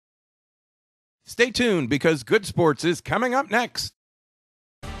Stay tuned because Good Sports is coming up next.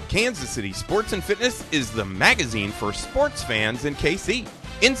 Kansas City Sports and Fitness is the magazine for sports fans in KC.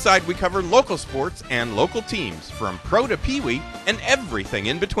 Inside, we cover local sports and local teams, from pro to peewee and everything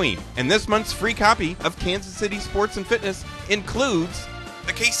in between. And this month's free copy of Kansas City Sports and Fitness includes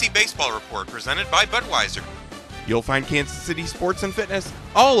the KC Baseball Report presented by Budweiser. You'll find Kansas City Sports and Fitness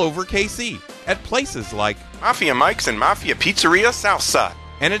all over KC at places like Mafia Mike's and Mafia Pizzeria Southside.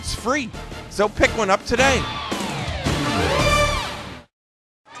 And it's free, so pick one up today.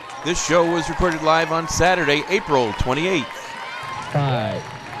 This show was recorded live on Saturday, April 28th. 5,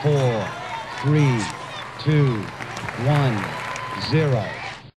 4, 3, 2, 1, 0.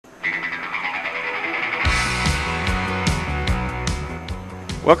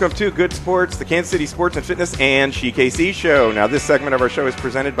 Welcome to Good Sports, the Kansas City Sports and Fitness and SheKC show. Now, this segment of our show is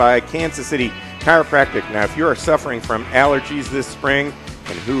presented by Kansas City Chiropractic. Now, if you are suffering from allergies this spring,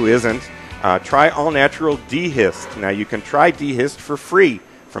 and who isn't, try all-natural D-Hist. Now, you can try D-Hist for free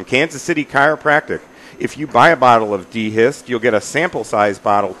from Kansas City Chiropractic. If you buy a bottle of D-Hist, you'll get a sample-size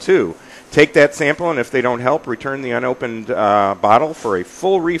bottle, too. Take that sample, and if they don't help, return the unopened bottle for a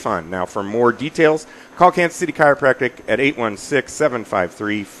full refund. Now, for more details, call Kansas City Chiropractic at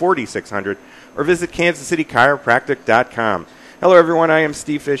 816-753-4600 or visit kansascitychiropractic.com. Hello, everyone. I am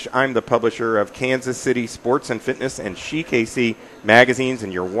Steve Fish. I'm the publisher of Kansas City Sports and Fitness and SheKC magazines,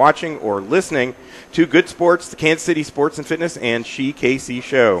 and you're watching or listening to Good Sports, the Kansas City Sports and Fitness and SheKC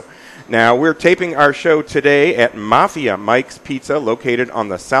show. Now, we're taping our show today at Mafia Mike's Pizza, located on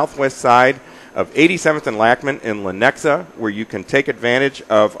the southwest side of 87th and Lackman in Lenexa, where you can take advantage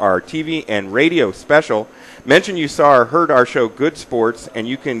of our TV and radio special. Mention you saw or heard our show Good Sports, and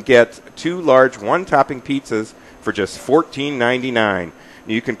you can get 2 large one-topping pizzas for just $14.99.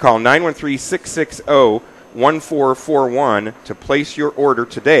 You can call 913-660-1441 to place your order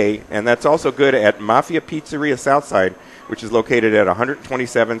today, and that's also good at Mafia Pizzeria Southside, which is located at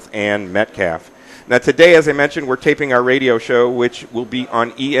 127th and Metcalf. Now, today, as I mentioned, we're taping our radio show, which will be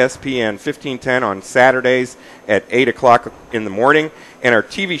on ESPN 1510 on Saturdays at 8 o'clock in the morning, and our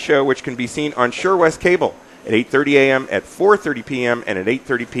TV show, which can be seen on Sure West Cable at 8:30 a.m., at 4:30 p.m., and at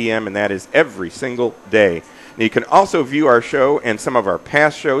 8:30 p.m., and that is every single day. Now, you can also view our show and some of our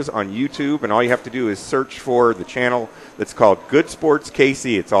past shows on YouTube, and all you have to do is search for the channel that's called Good Sports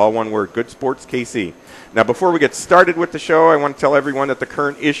KC. It's all one word, Good Sports KC. Now, before we get started with the show, I want to tell everyone that the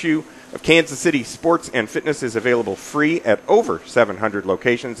current issue of Kansas City Sports and Fitness is available free at over 700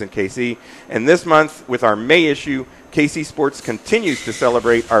 locations in KC. And this month, with our May issue, KC Sports continues to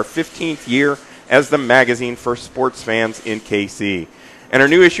celebrate our 15th year as the magazine for sports fans in KC. And our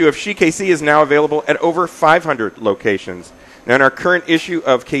new issue of SheKC is now available at over 500 locations. Now, in our current issue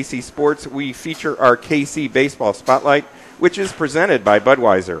of KC Sports, we feature our KC Baseball Spotlight, which is presented by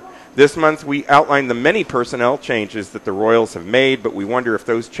Budweiser. This month, we outline the many personnel changes that the Royals have made, but we wonder if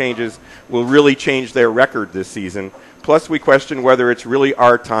those changes will really change their record this season. Plus, we question whether it's really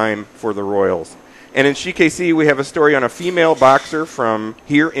our time for the Royals. And in SheKC, we have a story on a female boxer from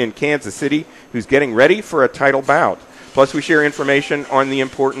here in Kansas City who's getting ready for a title bout. Plus, we share information on the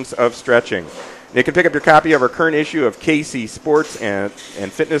importance of stretching. You can pick up your copy of our current issue of KC Sports and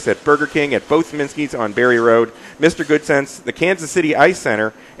Fitness at Burger King, at both Minsky's on Berry Road, Mr. Good Sense, the Kansas City Ice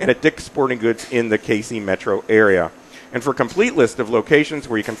Center, and at Dick's Sporting Goods in the KC metro area. And for a complete list of locations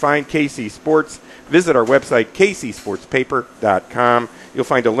where you can find KC Sports, visit our website, kcsportspaper.com. You'll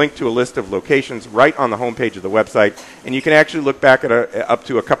find a link to a list of locations right on the homepage of the website, and you can actually look back at up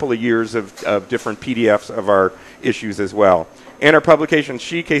to a couple of years of different PDFs of our issues as well. And our publication,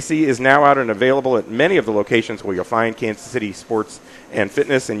 SheKC, is now out and available at many of the locations where you'll find Kansas City Sports and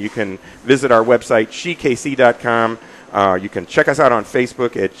Fitness, and you can visit our website, shekc.com. You can check us out on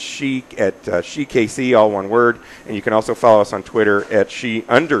Facebook at SheKC, all one word, and you can also follow us on Twitter at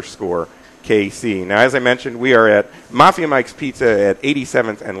 @she_KC. Now, as I mentioned, we are at Mafia Mike's Pizza at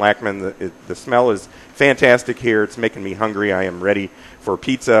 87th and Lackman. The smell is fantastic here. It's making me hungry. I am ready for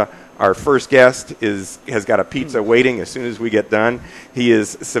pizza. Our first guest has got a pizza waiting as soon as we get done. He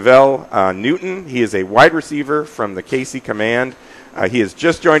is Syvelle Newton. He is a wide receiver from the KC Command. He has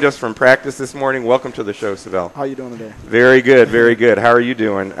just joined us from practice this morning. Welcome to the show, Syvelle. How are you doing today? Very good, very good. How are you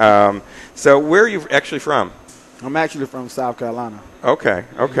doing? So where are you actually from? I'm actually from South Carolina. Okay,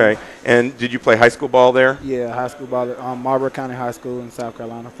 okay. And did you play high school ball there? Yeah, high school ball at Marlboro County High School in South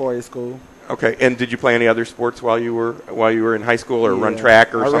Carolina, 4A school. Okay. And did you play any other sports while you were in high school, or run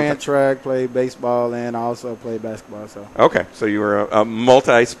track or something? I ran track, played baseball, and I also played basketball. So. Okay. So you were a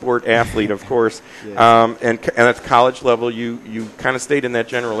multi-sport athlete, of course. Yeah. And at the college level, you kind of stayed in that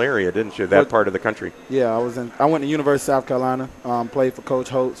general area, didn't you? That part of the country. Yeah, I went to University of South Carolina. Played for Coach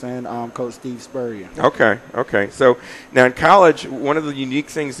Holtz and Coach Steve Spurrier. Okay. So now in college, one of the unique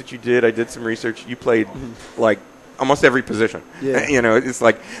things that you did, I did some research. You played like almost every position. Yeah. It's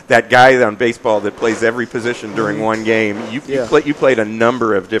like that guy on baseball that plays every position during one game. You played a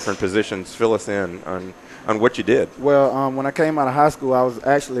number of different positions. Fill us in on what you did. Well, when I came out of high school, I was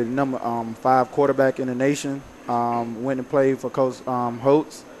actually the number 5 quarterback in the nation. Went and played for Coach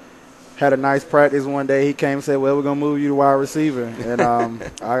Holtz. Had a nice practice one day. He came and said, well, we're going to move you to wide receiver. And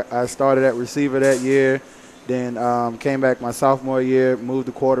I started at receiver that year. Then came back my sophomore year, moved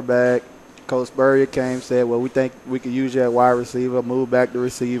to quarterback. Coach Spurrier came, said, well, we think we could use you at wide receiver, moved back to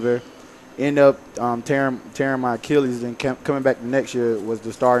receiver. Ended up tearing my Achilles, and coming back the next year was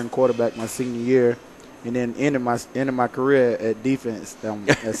the starting quarterback my senior year, and then ended my career at defense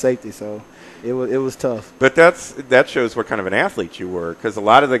at safety. So it was tough. But that shows what kind of an athlete you were, because a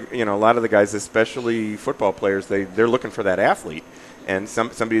lot of the guys, especially football players, they're looking for that athlete. And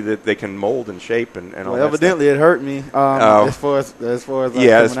somebody that they can mold and shape and all that evidently stuff. It hurt me as far as as far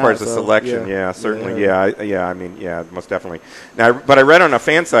as the selection. Certainly. I mean, most definitely. Now, but I read on a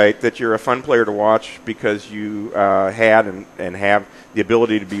fan site that you're a fun player to watch because you had and have the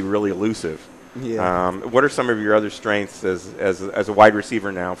ability to be really elusive. Yeah. What are some of your other strengths as a wide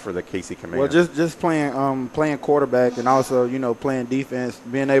receiver now for the KC Commanders? Well, just playing quarterback, and also playing defense,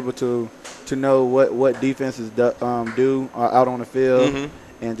 being able to know what defenses do out on the field,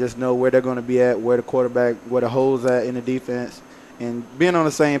 and just know where they're going to be at, where the holes at in the defense, and being on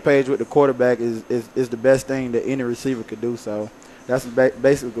the same page with the quarterback is the best thing that any receiver could do. So that's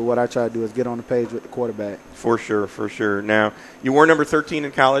basically what I try to do, is get on the page with the quarterback. For sure. Now, you were number 13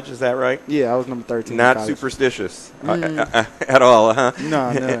 in college, is that right? Yeah, I was number 13 Not in college. Superstitious at all, huh? No.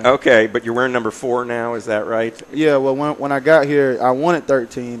 Okay, but you're wearing number 4 now, is that right? Yeah, well, when I got here, I wanted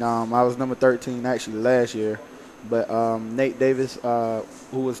 13. I was number 13 actually last year. But Nate Davis,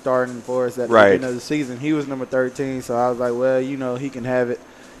 who was starting for us at the beginning of the season, he was number 13. So I was like, well, he can have it.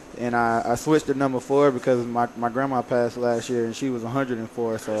 And I switched to number 4 because my grandma passed last year, and she was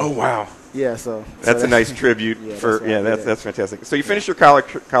 104. So oh wow, yeah. So that's a nice tribute that's fantastic. So you finished your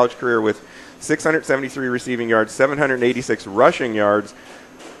college career with 673 receiving yards, 786 rushing yards,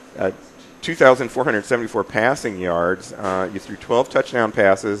 2,474 passing yards. You threw 12 touchdown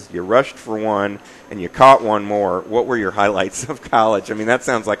passes. You rushed for 1, and you caught 1 more. What were your highlights of college? I mean, that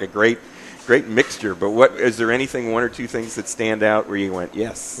sounds like a great mixture, but is there anything, 1 or 2 things that stand out where you went,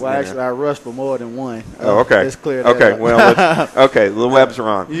 yes? Well, actually, I rushed for more than 1. Oh, okay. Let's clear that up. Well, the web's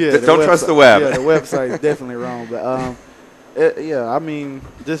wrong. Yeah, don't trust the web. Yeah, the website is definitely wrong. But, I mean,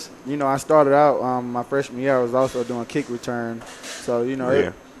 just, I started out my freshman year, I was also doing kick return. So,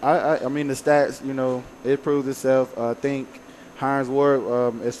 I mean, the stats, it proves itself. I think Hines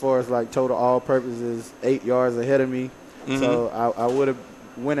Ward, as far as, like, total all-purpose, is 8 yards ahead of me. So I would have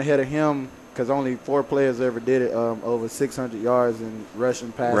went ahead of him, because only 4 players ever did it over 600 yards in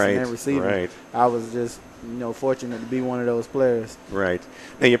rushing, passing, and receiving. Right. I was just, fortunate to be one of those players. Right.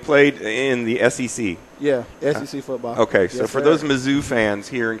 Now, you played in the SEC. Yeah, SEC football. Okay, so for those Mizzou fans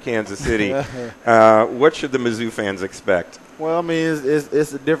here in Kansas City, what should the Mizzou fans expect? Well, I mean,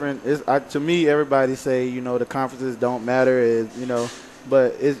 it's a different. To me, everybody say the conferences don't matter.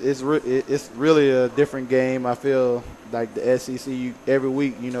 But it's really a different game. I feel like the SEC, every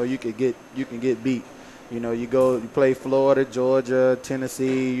week, you can get beat. You play Florida, Georgia,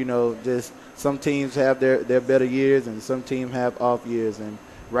 Tennessee. Just some teams have their better years, and some teams have off years. And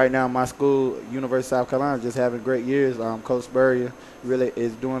right now, my school, University of South Carolina, is just having great years. Coach Spurrier really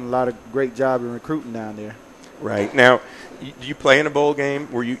is doing a lot of great job in recruiting down there. Right. Now, did you play in a bowl game?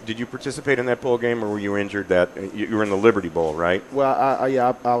 Did you participate in that bowl game, or were you injured that you were in the Liberty Bowl, right? Well,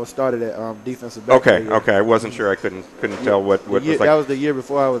 I was started at defensive back. Okay. I wasn't sure. I couldn't tell what was like. That was the year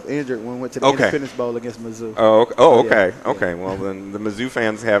before I was injured when we went to the Independence Bowl against Mizzou. Okay. Okay. Well, then the Mizzou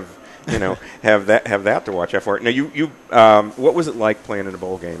fans have have that to watch out for. Now, what was it like playing in a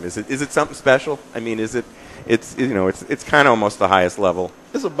bowl game? Is it something special? I mean, it's kind of almost the highest level.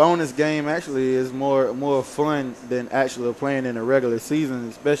 It's a bonus game. Actually, it's more fun than actually playing in a regular season,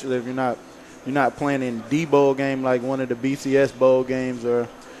 especially if you're not playing in the bowl game like one of the BCS bowl games, or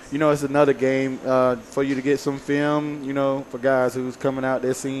it's another game for you to get some film. For guys who's coming out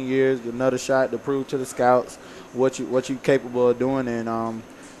their senior years, another shot to prove to the scouts what you capable of doing. And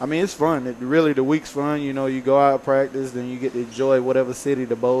I mean, it's fun. Really, the week's fun. You know, you go out practice, then you get to enjoy whatever city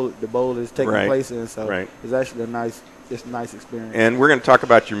the bowl is taking place in. So it's actually a nice experience. And we're going to talk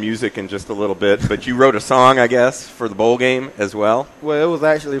about your music in just a little bit, but you wrote a song, I guess, for the bowl game as well. Well, it was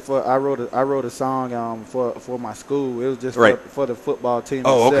actually I wrote a song for my school. It was just for the football team.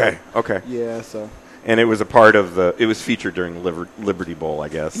 Oh, itself. okay. Yeah, so. And it was a part of it was featured during Liberty Bowl, I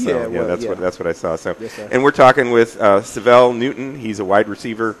guess. So, that's what I saw. So, yes, sir. And we're talking with Syvelle Newton. He's a wide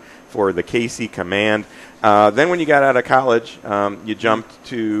receiver for the KC Command. Then when you got out of college, you jumped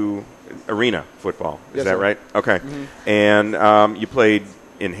to arena football. Is that right? Okay. Mm-hmm. And you played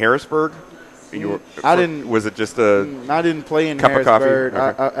in Harrisburg. I didn't. Was it just I didn't play in cup Harrisburg. of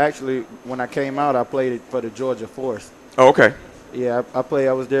coffee? Okay. I actually, when I came out, I played it for the Georgia Force. Oh, okay. Yeah,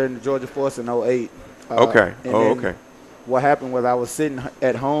 I was there in the Georgia Force in 2008. Okay. Okay. What happened was I was sitting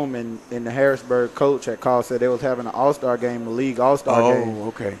at home, and the Harrisburg coach had called, said they was having an All-Star game, a league All-Star game. Oh,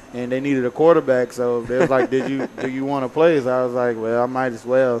 okay. And they needed a quarterback, so they was like, do you want to play? So I was like, well, I might as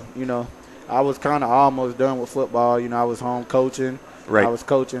well. You know, I was kind of almost done with football. You know, I was home coaching. Right. I was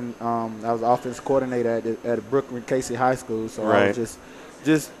coaching. I was offense coordinator at Brooklyn Casey High School. So I was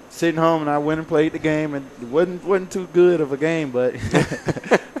just sitting home, and I went and played the game, and it wasn't too good of a game, but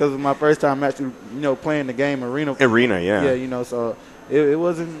because it was my first time actually, playing the game arena. Yeah. Yeah, so it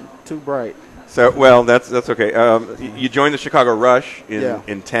wasn't too bright. So, well, that's okay. You joined the Chicago Rush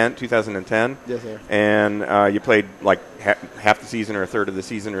in 2010. Yes, sir. And you played like half the season or a third of the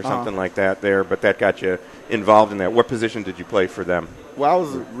season or something like that there, but that got you involved in that. What position did you play for them? Well, I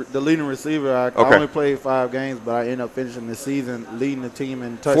was the leading receiver. I only played 5 games, but I ended up finishing the season leading the team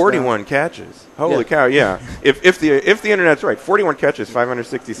in touchdowns. 41 catches. Holy cow, yeah. If the internet's right, 41 catches,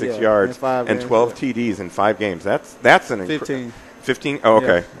 566 yards, and 12 TDs in 5 games. That's an 15. 15? Oh,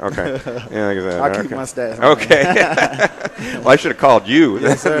 okay. Yeah. Okay. Yeah, I'll keep my stats. Okay. Well, I should have called you.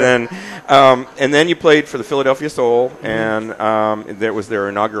 Yes, sir. Then. And then you played for the Philadelphia Soul, and that was their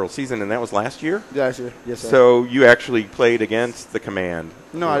inaugural season, and that was last year? Last year, yes, sir. So you actually played against the Command.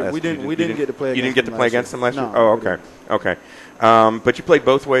 No, we didn't get to play against them. You didn't get to play against them last year? No. Oh, okay. Okay. But you played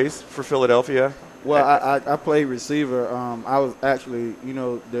both ways for Philadelphia? Well, I played receiver. I was actually,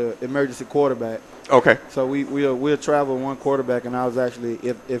 the emergency quarterback. Okay. So we'll travel one quarterback, and I was actually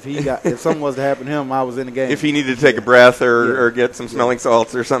if something was to happen to him, I was in the game. If he needed to take a breath or get some smelling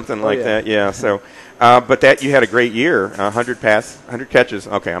salts or something like that, yeah. So, but that you had a great year, 100 catches.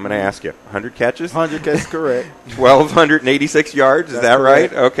 Okay, I'm going to ask you, 100 catches? 100 catches, correct. 1,286 yards. Is that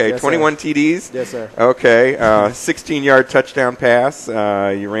correct. right? Okay. Yes, 21 TDs. Yes, sir. Okay. 16-yard touchdown pass.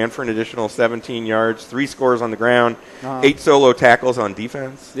 You ran for an additional 17 yards. 3 scores on the ground. 8 solo tackles on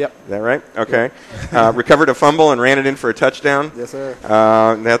defense. Yep. Is that right? Okay. Recovered a fumble and ran it in for a touchdown. Yes, sir.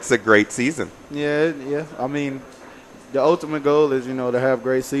 That's a great season. Yeah. I mean, the ultimate goal is, to have a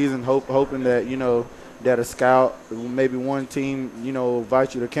great season, hoping that, that a scout, maybe one team,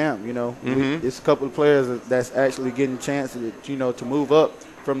 invite you to camp, It's a couple of players that's actually getting chances, to move up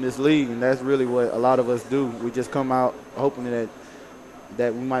from this league, and that's really what a lot of us do. We just come out hoping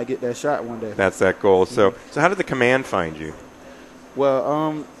that we might get that shot one day. That's that goal. So how did the Command find you?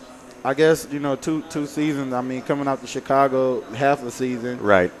 Well, I guess, two seasons. I mean, coming out to Chicago, half a season.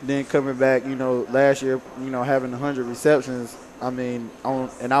 Right. Then coming back, last year, having 100 receptions. I mean,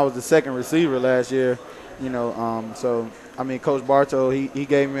 and I was the second receiver last year, So, I mean, Coach Bartow, he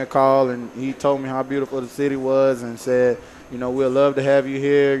gave me a call, and he told me how beautiful the city was and said, we'd love to have you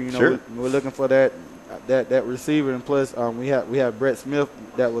here. Sure. We're looking for that receiver. And plus, we have Brett Smith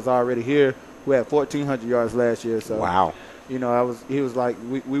that was already here who had 1,400 yards last year. So, wow. He was like,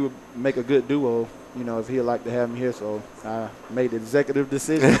 we would make a good duo, if he'd like to have me here. So I made the executive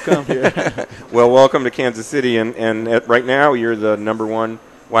decision to come here. Well, welcome to Kansas City. And right now you're the number 1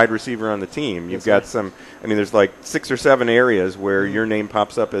 wide receiver on the team. You've got some, there's like 6 or 7 areas where your name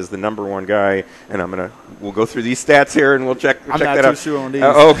pops up as the number 1 guy. And we'll go through these stats here and we'll check that out. I'm not too sure on these.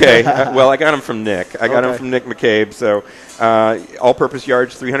 Okay. Well, I got them from Nick. I got them from Nick McCabe. So all-purpose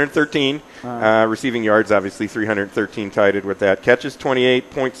yards, 313. Receiving yards, obviously, 313 tied with that. Catches,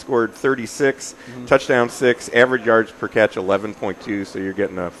 28. Points scored, 36. Touchdown, 6. Average yards per catch, 11.2. So you're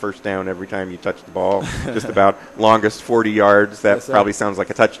getting a first down every time you touch the ball. Just about longest 40 yards. That probably sounds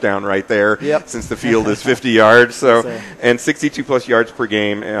like a touchdown right there. Yep. Since the field is 50 yards. So, Yes, and 62-plus yards per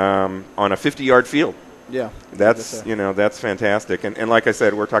game on a 50-yard field. Yeah. That's that's fantastic. And like I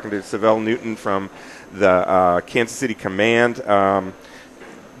said, we're talking to Syvelle Newton from the Kansas City Command.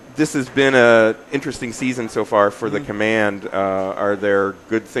 This has been an interesting season so far for the Command. Are there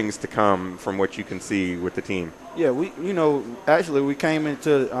good things to come from what you can see with the team? Yeah, we came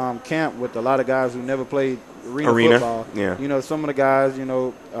into camp with a lot of guys who never played arena football. Yeah. You know, some of the guys, you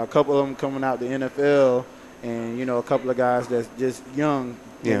know, a couple of them coming out the NFL, and you know, a couple of guys that's just young.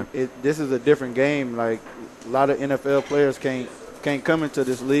 Yeah. This is a different game. Like a lot of NFL players can't come into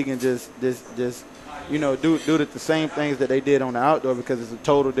this league and just you know, do the same things that they did on the outdoor, because it's a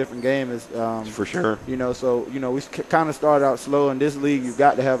total different game. It's, for sure. You know, so, you know, we kind of started out slow in this league. You've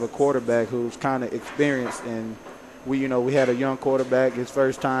got to have a quarterback who's kind of experienced, and we had a young quarterback his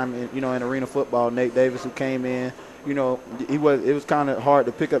first time in arena football, Nate Davis, who came in. You know, it was kind of hard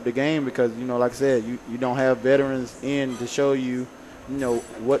to pick up the game because, you know, like I said, you don't have veterans in to show you, you know,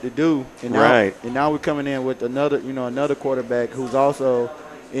 what to do. And now, right. And now we're coming in with another quarterback who's also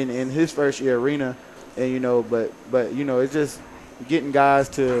in his first year arena. And, you know, but you know, it's just getting guys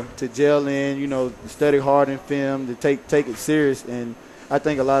to gel in, you know, study hard in film, to take it serious. And I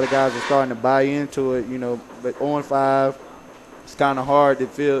think a lot of guys are starting to buy into it, you know. But 0-5, it's kind of hard to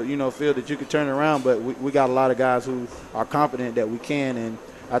feel that you can turn it around. But we got a lot of guys who are confident that we can, and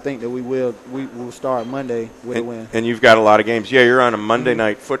I think that we will start Monday with a win. And you've got a lot of games. Yeah, you're on a Monday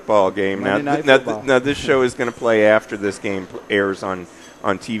night football game. Football. Now, this show is going to play after this game airs on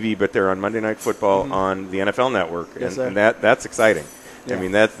TV, but they're on Monday Night Football on the NFL Network, yes, and that's exciting. Yeah. I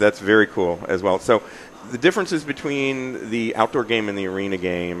mean, that's very cool as well. So the differences between the outdoor game and the arena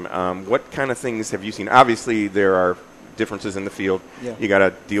game, what kind of things have you seen? Obviously, there are differences in the field. Yeah. You got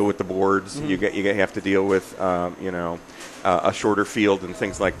to deal with the boards. You have to deal with a shorter field and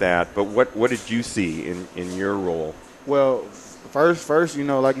things like that. But what did you see in your role? Well, First, you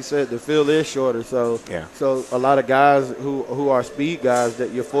know, like you said, the field is shorter, so yeah. So a lot of guys who are speed guys,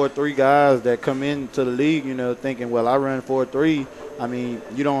 that your 4.3 guys that come into the league, you know, thinking, well, I run 4.3. I mean,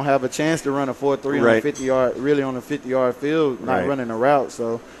 you don't have a chance to run a 4.3 on a 50-yard field, not running a route.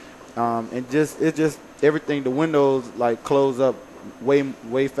 So, it's just everything. The windows like close up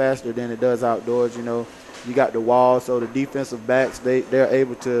way faster than it does outdoors. You know, you got the wall, so the defensive backs they're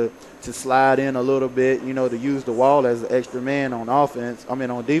able to slide in a little bit, you know, to use the wall as an extra man on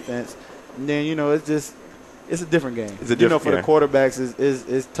defense. And then, you know, it's a different game. For the quarterbacks,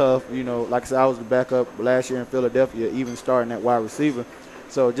 it's tough. You know, like I said, I was the backup last year in Philadelphia, even starting at wide receiver.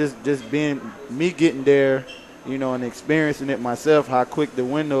 So just getting there, you know, and experiencing it myself, how quick the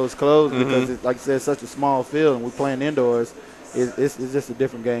windows close, because it's, like I said, it's such a small field, and we're playing indoors. It's just a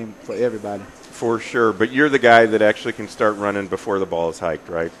different game for everybody. For sure, but you're the guy that actually can start running before the ball is hiked,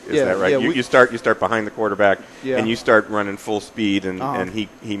 right? Is that right? Yeah, you start behind the quarterback, yeah. and you start running full speed, and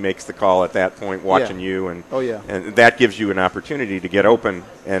he makes the call at that point, watching you, and and that gives you an opportunity to get open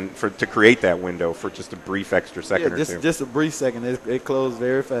and to create that window for just a brief extra second or two. Just a brief second. It closed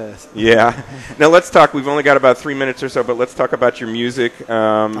very fast. Yeah. Now let's talk. We've only got about 3 minutes or so, but let's talk about your music.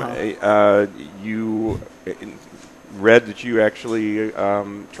 You read that you actually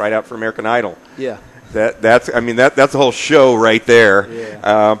tried out for American Idol. Yeah. That's a whole show right there.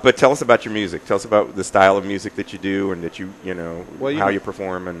 Yeah. But tell us about your music. Tell us about the style of music that you do, and that how you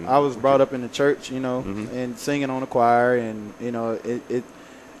perform. And I was brought up in the church, you know, and singing on the choir, and you know, it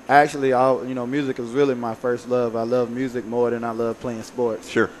actually, music is really my first love. I love music more than I love playing sports.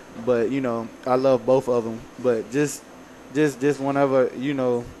 Sure. But you know, I love both of them. But just whenever, you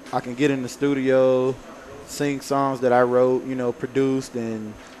know, I can get in the studio, sing songs that I wrote, you know, produced,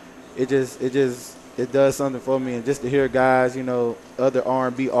 and it does something for me. And just to hear guys, you know, other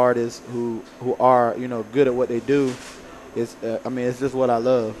R&B artists who are, you know, good at what they do, it's just what I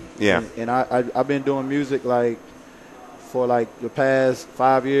love. Yeah. And I've been doing music like for like the past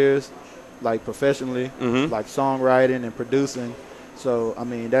 5 years, like professionally, like songwriting and producing. So I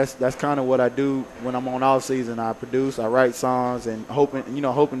mean, that's kind of what I do when I'm on off season. I produce, I write songs, and hoping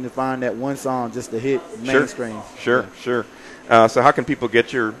to find that one song just to hit mainstream. Sure. So how can people get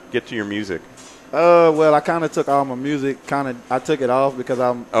to your music? Well, I kind of took all my music. I took it off because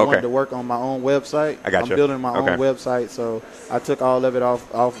I wanted to work on my own website. I got you. I'm building my own website, so I took all of it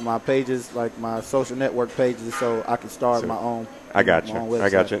off my pages, like my social network pages, so I could start my own. I got you. Website. I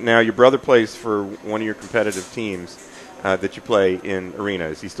got you. Now, your brother plays for one of your competitive teams that you play in arena.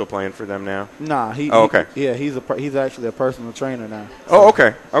 Is he still playing for them now? Nah, he's actually a personal trainer now. So,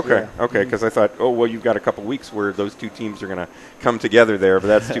 okay. Yeah. Because I thought, you've got a couple weeks where those two teams are going to come together there, but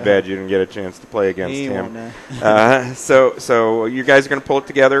that's too bad you didn't get a chance to play against him. So you guys are going to pull it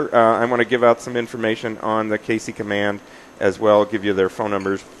together. I want to give out some information on the KC Command as well, give you their phone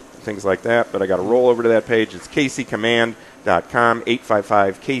numbers, things like that, but I got to roll over to that page. It's kccommand.com.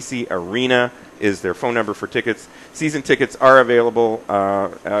 855-KC Arena is their phone number for tickets. Season tickets are available.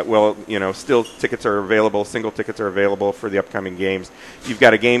 Still tickets are available. Single tickets are available for the upcoming games. You've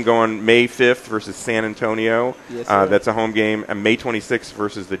got a game going May 5th versus San Antonio. Yes, sir. That's a home game. And May 26th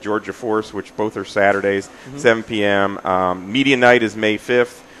versus the Georgia Force, which both are Saturdays, 7 p.m. Media night is May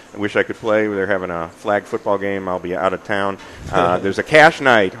 5th. I wish I could play. They're having a flag football game. I'll be out of town. There's a cash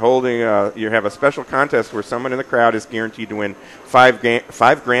night holding. You have a special contest where someone in the crowd is guaranteed to win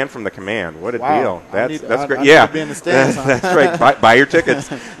 $5 grand from the command. What a deal! That's great. I need to be in the stands, huh? That's right. Buy your tickets.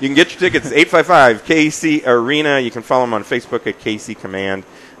 You can get your tickets. 855-KC Arena. You can follow them on Facebook at KC Command.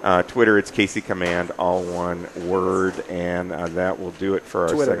 Twitter, it's KC Command, all one word, and that will do it for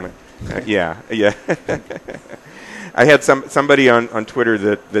our Twitter. segment. Yeah. I had somebody on Twitter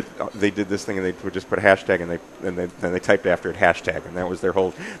that they did this thing and they would just put a hashtag and they typed after it hashtag, and that was their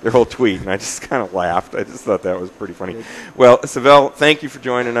whole tweet, and I just kind of laughed. I just thought that was pretty funny. Well, Syvelle, thank you for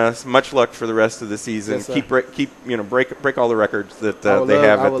joining us. Much luck for the rest of the season. Yes, break all the records that they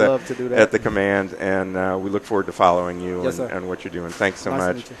have at the command, and we look forward to following you and what you're doing. Thanks so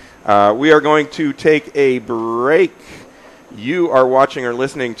much. We are going to take a break. You are watching or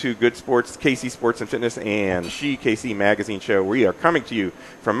listening to Good Sports, KC Sports and Fitness, and KC Magazine Show. We are coming to you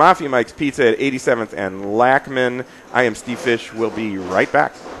from Mafia Mike's Pizza at 87th and Lackman. I am Steve Fish. We'll be right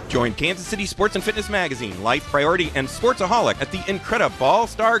back. Join Kansas City Sports and Fitness Magazine, Life Priority, and Sportsaholic at the Incredible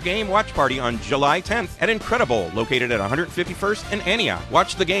All-Star Game Watch Party on July 10th at Incredible, located at 151st and Antioch.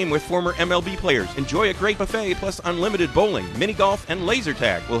 Watch the game with former MLB players. Enjoy a great buffet plus unlimited bowling, mini golf, and laser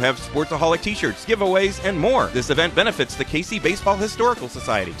tag. We'll have Sportsaholic t-shirts, giveaways, and more. This event benefits the KC Baseball Historical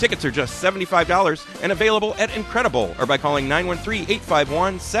Society. Tickets are just $75 and available at Incredible or by calling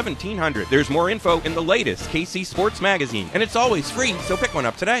 913-851-1700. There's more info in the latest KC Sports Magazine, and it's always free, so pick one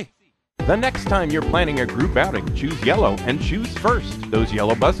up today. The next time you're planning a group outing, choose yellow and choose first. Those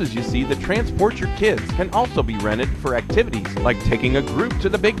yellow buses you see that transport your kids can also be rented for activities like taking a group to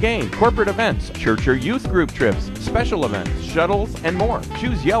the big game, corporate events, church or youth group trips, special events, shuttles, and more.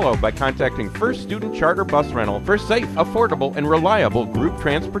 Choose yellow by contacting First Student Charter Bus Rental for safe, affordable, and reliable group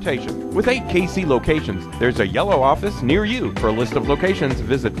transportation. With 8 KC locations, there's a yellow office near you. For a list of locations,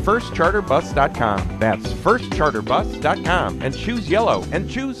 visit firstcharterbus.com. That's firstcharterbus.com, and choose yellow and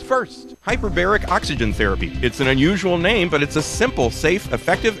choose first. Hyperbaric oxygen therapy. It's an unusual name, but it's a simple, safe,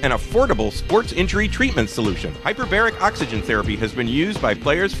 effective, and affordable sports injury treatment solution. Hyperbaric oxygen therapy has been used by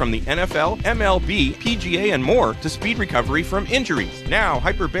players from the NFL, MLB, PGA, and more to speed recovery from injuries. Now,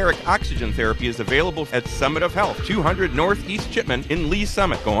 hyperbaric oxygen therapy is available at Summit of Health, 200 Northeast Chipman in Lee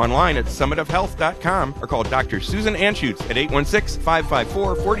Summit. Go online at summitofhealth.com or call Dr. Susan Anschutz at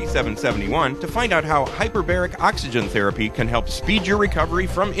 816-554-4771 to find out how hyperbaric oxygen therapy can help speed your recovery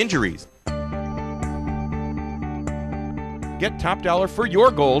from injuries. Get top dollar for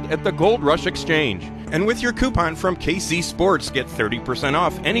your gold at the Gold Rush Exchange. And with your coupon from KC Sports, get 30%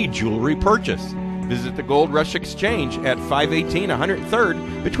 off any jewelry purchase. Visit the Gold Rush Exchange at 518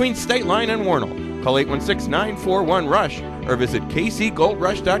 103rd between State Line and Warnell. Call 816-941-RUSH or visit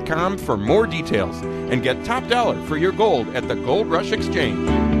kcgoldrush.com for more details. And get top dollar for your gold at the Gold Rush Exchange.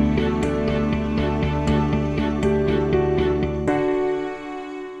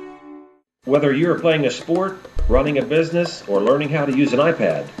 Whether you are playing a sport, running a business, or learning how to use an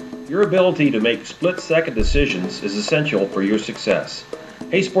iPad, your ability to make split-second decisions is essential for your success.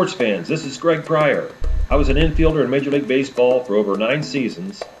 Hey sports fans, this is Greg Pryor. I was an infielder in Major League Baseball for over 9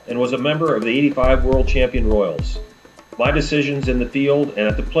 seasons and was a member of the '85 World Champion Royals. My decisions in the field and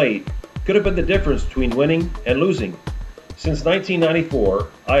at the plate could have been the difference between winning and losing. Since 1994,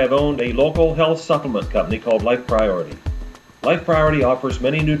 I have owned a local health supplement company called Life Priority. Life Priority offers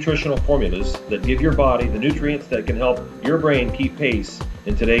many nutritional formulas that give your body the nutrients that can help your brain keep pace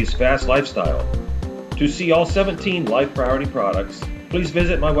in today's fast lifestyle. To see all 17 Life Priority products, please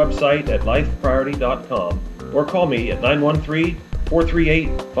visit my website at lifepriority.com or call me at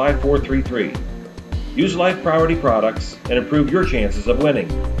 913-438-5433. Use Life Priority products and improve your chances of winning.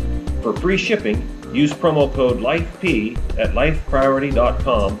 For free shipping, use promo code LIFEP at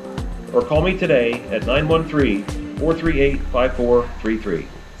lifepriority.com or call me today at 913-438-5433.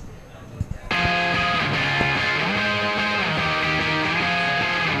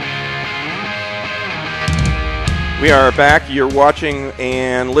 We are back. You're watching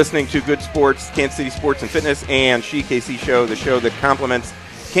and listening to Good Sports, Kansas City Sports and Fitness, and KC Show, the show that complements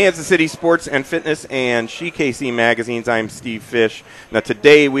Kansas City Sports and Fitness and KC Magazines. I'm Steve Fish. Now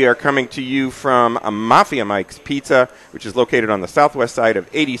today we are coming to you from Mafia Mike's Pizza, which is located on the southwest side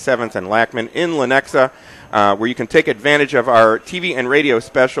of 87th and Lackman in Lenexa, where you can take advantage of our TV and radio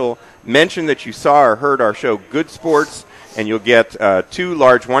special. Mention that you saw or heard our show Good Sports. and you'll get 2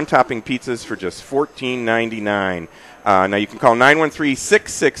 large one-topping pizzas for just $14.99. Now you can call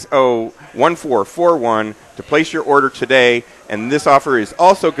 913-660-1441 to place your order today, and this offer is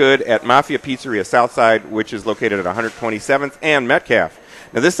also good at Mafia Pizzeria Southside, which is located at 127th and Metcalf.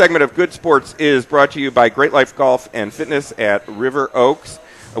 Now this segment of Good Sports is brought to you by Great Life Golf and Fitness at River Oaks,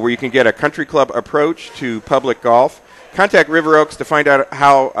 where you can get a country club approach to public golf. Contact River Oaks to find out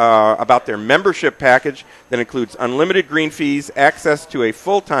how about their membership package that includes unlimited green fees, access to a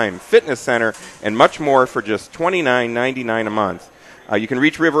full-time fitness center, and much more for just $29.99 a month. You can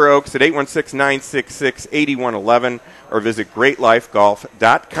reach River Oaks at 816-966-8111 or visit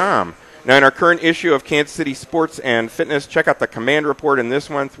greatlifegolf.com. Now, in our current issue of Kansas City Sports and Fitness, check out the Command Report. In this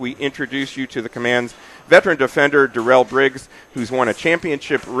month, we introduce you to the Command's veteran defender, Darrell Briggs, who's won a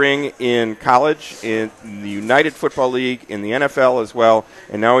championship ring in college, in the United Football League, in the NFL as well,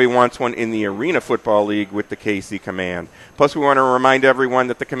 and now he wants one in the Arena Football League with the KC Command. Plus, we want to remind everyone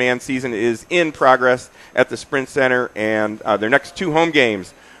that the Command season is in progress at the Sprint Center, and their next 2 home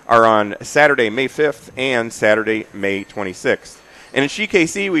games are on Saturday, May 5th and Saturday, May 26th. And in She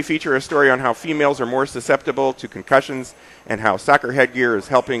KC, we feature a story on how females are more susceptible to concussions and how soccer headgear is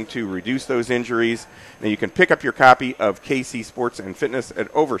helping to reduce those injuries. Now, you can pick up your copy of KC Sports and Fitness at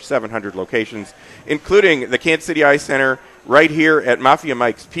over 700 locations, including the Kansas City Ice Center right here at Mafia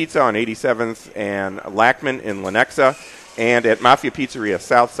Mike's Pizza on 87th and Lackman in Lenexa, and at Mafia Pizzeria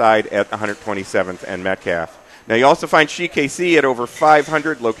Southside at 127th and Metcalf. Now, you also find She KC at over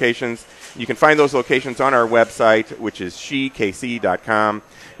 500 locations. You can find those locations on our website, which is shekc.com.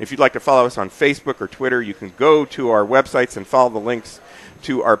 If you'd like to follow us on Facebook or Twitter, you can go to our websites and follow the links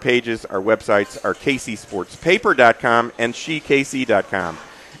to our pages. Our websites are kcsportspaper.com and shekc.com.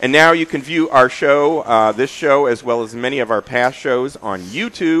 And now you can view our show, this show, as well as many of our past shows on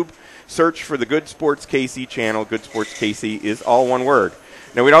YouTube. Search for the Good Sports KC channel. Good Sports KC is all one word.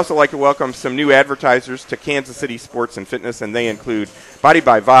 Now, we'd also like to welcome some new advertisers to Kansas City Sports and Fitness, and they include Body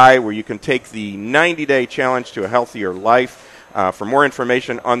by Vi, where you can take the 90-day challenge to a healthier life. For more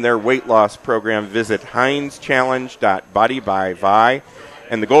information on their weight loss program, visit heinzchallenge.bodybyvi.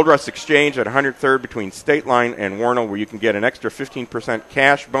 And the Gold Rush Exchange at 103rd between State Line and Warnell, where you can get an extra 15%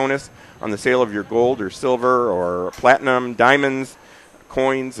 cash bonus on the sale of your gold or silver or platinum, diamonds,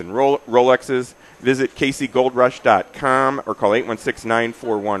 coins, and Rolexes. Visit kcgoldrush.com or call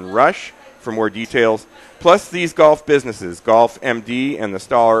 816-941-RUSH for more details. Plus these golf businesses, Golf MD and the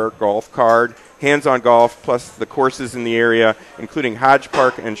Star Golf Card, Hands on Golf, plus the courses in the area, including Hodge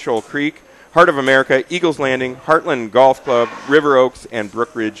Park and Shoal Creek, Heart of America, Eagles Landing, Heartland Golf Club, River Oaks, and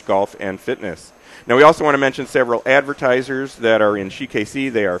Brookridge Golf and Fitness. Now, we also want to mention several advertisers that are in She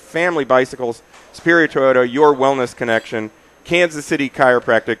KC. They are Family Bicycles, Superior Toyota, Your Wellness Connection, Kansas City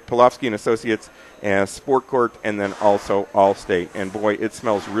Chiropractic, Pulofsky and Associates, and Sport Court, and then also Allstate. And boy, it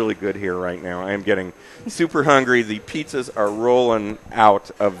smells really good here right now. I am getting super hungry. The pizzas are rolling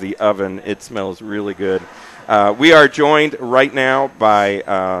out of the oven. It smells really good. We are joined right now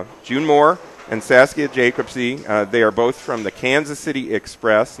by June Moore and Saskia Jacobsy. They are both from the Kansas City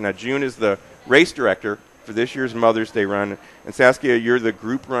Express. Now, June is the race director for this year's Mother's Day run. And Saskia, you're the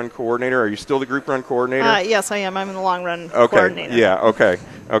group run coordinator. Are you still the group run coordinator? Yes, I am. I'm the long run coordinator. Yeah, okay.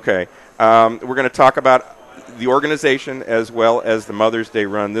 We're going to talk about the organization as well as the Mother's Day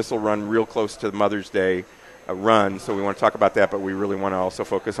run. This will run real close to the Mother's Day run, so we want to talk about that, but we really want to also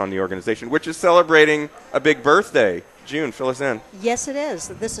focus on the organization, which is celebrating a big birthday. June, fill us in. Yes, it is.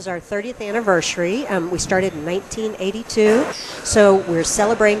 This is our 30th anniversary. We started in 1982, so we're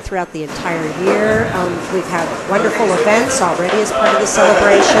celebrating throughout the entire year. We've had wonderful events already as part of the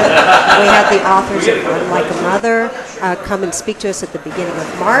celebration. We had the authors of Run Like a Mother come and speak to us at the beginning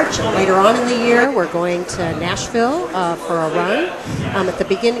of March. And later on in the year, we're going to Nashville for a run at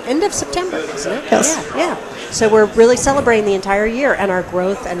the end of September, isn't it? Yes. Yeah. So we're really celebrating the entire year and our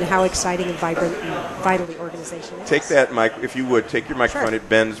growth and how exciting and vibrant and vital the organization is. Take that mic, if you would. Take your microphone. Sure. It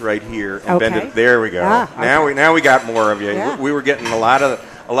bends right here. And okay. Bend it. There we go. Okay. Now we got more of you. Yeah. We were getting a lot of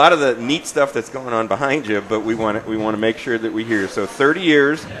the neat stuff that's going on behind you, but we want to make sure that we hear. So 30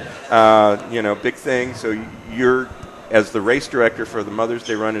 years, big thing. So you're, as the race director for the Mother's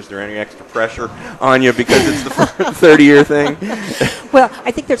Day run, is there any extra pressure on you because it's the 30-year thing? Well,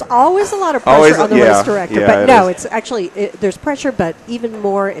 I think there's always a lot of pressure on the race director. But no, it's actually, there's pressure, but even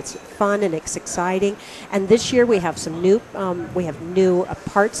more, it's fun and it's exciting. And this year we have some new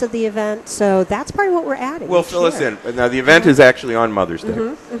parts of the event, so that's part of what we're adding. Well, fill us in. Now, the event is actually on Mother's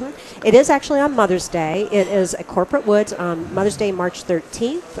Day. It is actually on Mother's Day. It is at Corporate Woods on Mother's Day, March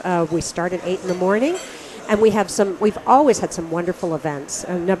 13th. We start at 8 in the morning. And we've always had some wonderful events,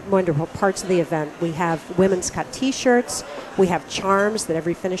 wonderful parts of the event. We have women's cut T-shirts. We have charms that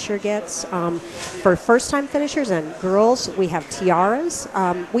every finisher gets. For first-time finishers and girls, we have tiaras.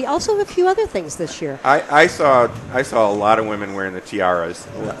 We also have a few other things this year. I saw a lot of women wearing the tiaras,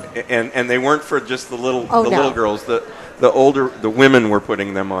 and they weren't for just the little little girls. The women were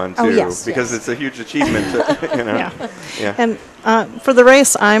putting them on too, because it's a huge achievement. Yeah. And for the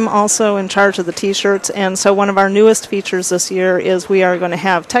race, I'm also in charge of the T-shirts, and so one of our newest features this year is we are going to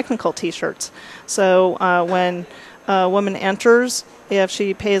have technical T-shirts. So when a woman enters, if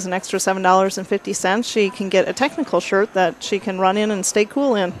she pays an extra $7.50, she can get a technical shirt that she can run in and stay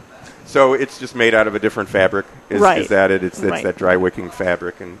cool in. So it's just made out of a different fabric. Right. Is that it? It's that dry wicking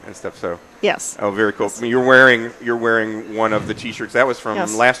fabric and stuff. So yes. Oh, very cool. I mean, you're wearing one of the T-shirts that was from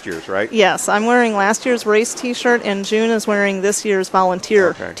last year's, right? Yes, I'm wearing last year's race T-shirt, and June is wearing this year's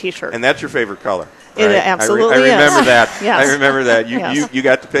volunteer T-shirt. And that's your favorite color. Right? It absolutely is. I remember that. Yes. I remember that. You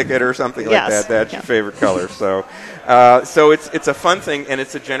got to pick it or something like that. That's your favorite color. So. So it's a fun thing, and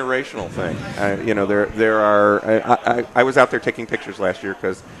it's a generational thing. I was out there taking pictures last year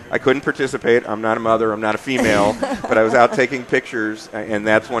because I couldn't participate. I'm not a mother. I'm not a female, but I was out taking pictures, and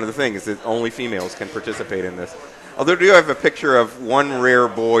that's one of the things that only females can participate in this. Although I do have a picture of one rare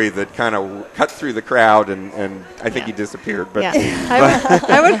boy that kind of cut through the crowd, and I think he disappeared. But,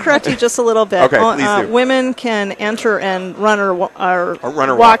 I would correct you just a little bit. Okay, please do. Women can enter and run or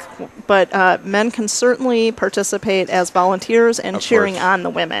walk, but men can certainly participate as volunteers and cheering on the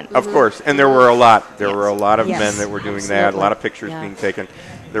women. Of course, and there were a lot. There were a lot of men that were doing that, a lot of pictures being taken.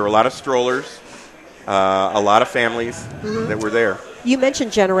 There were a lot of strollers, a lot of families that were there. You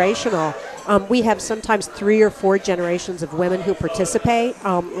mentioned generational. We have sometimes 3 or 4 generations of women who participate.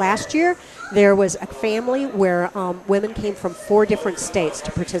 Last year, there was a family where women came from 4 different states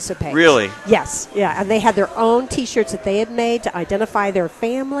to participate. Really? Yes. Yeah, and they had their own T-shirts that they had made to identify their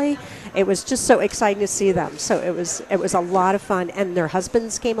family. It was just so exciting to see them. So it was a lot of fun. And their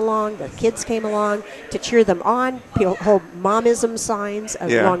husbands came along, their kids came along to cheer them on. People hold momism signs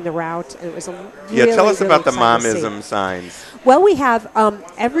along the route. And it was really, tell us about the momism momism signs. Well, we have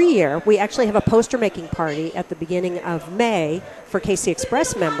every year, we actually have a poster making party at the beginning of May for KC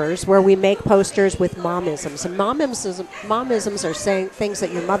Express members where we make posters with momisms. And momisms are saying things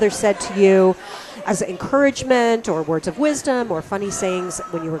that your mother said to you as encouragement or words of wisdom or funny sayings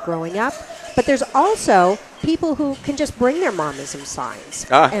when you were growing up. But there's also people who can just bring their momism signs.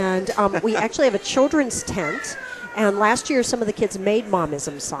 And we actually have a children's tent. And last year, some of the kids made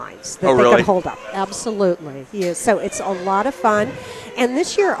momism signs that they could hold up. Absolutely. Yeah, so it's a lot of fun. And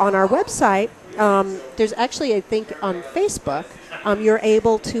this year on our website, there's actually, I think, on Facebook, you're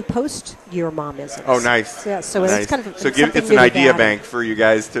able to post your momisms. Oh, nice. Yeah, so nice. It's kind of it's an idea bank for you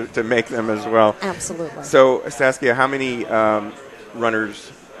guys to make them as well. Absolutely. So, Saskia, how many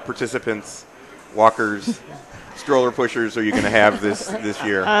runners, participants, walkers, stroller pushers are you going to have this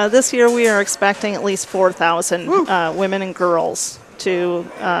year? This year we are expecting at least 4,000 women and girls to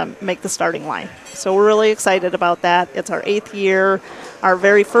make the starting line. So we're really excited about that. It's our 8th year. Our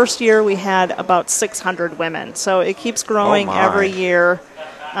very first year we had about 600 women. So it keeps growing every year.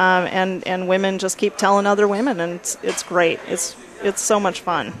 And women just keep telling other women, and it's great. It's so much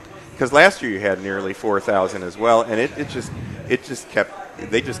fun. Because last year you had nearly 4,000 as well, and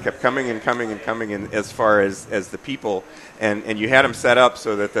they just kept coming and coming and coming in as far as the people, and you had them set up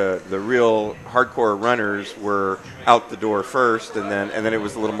so that the real hardcore runners were out the door first, and then it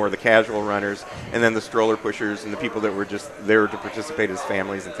was a little more the casual runners, and then the stroller pushers and the people that were just there to participate as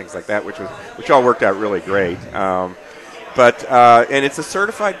families and things like that, which all worked out really great. And it's a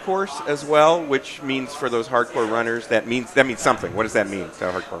certified course as well, which means for those hardcore runners, that means something. What does that mean to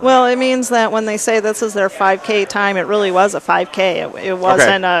hardcore runners? Well, it means that when they say this is their 5K time, it really was a 5K. It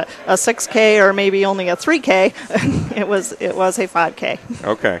wasn't a 6K or maybe only a 3K. It was a 5K.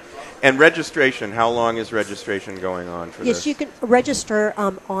 Okay. And registration, how long is registration going on for this? Yes, you can register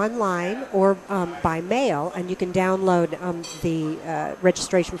online or by mail, and you can download the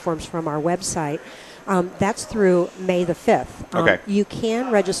registration forms from our website. That's through May the 5th. Okay. You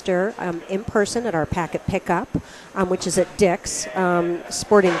can register in person at our packet pickup, which is at Dick's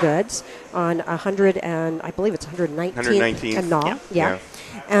Sporting Goods on 100 and I believe it's 119th and Knoll. Yeah.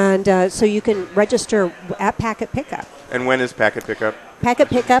 And so you can register at packet pickup. And when is packet pickup? Packet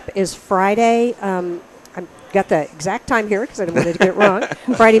pickup is Friday. I've got the exact time here because I didn't want it to get wrong.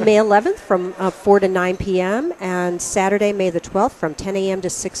 Friday, May 11th from 4 to 9 p.m. and Saturday, May the 12th from 10 a.m. to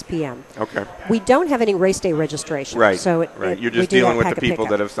 6 p.m. Okay. We don't have any race day registration. Right. So You're just dealing with the people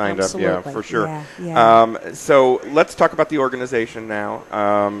that have signed Absolutely. up. Yeah, for sure. Yeah. So let's talk about the organization now.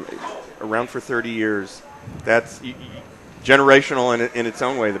 Around for 30 years. That's generational in its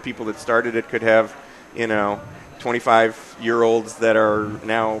own way. The people that started it could have, 25-year-olds that are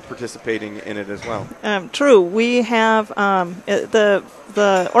now participating in it as well. True. We have the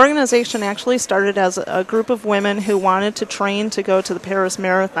organization actually started as a group of women who wanted to train to go to the Paris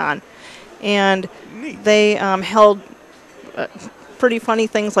Marathon, and they held pretty funny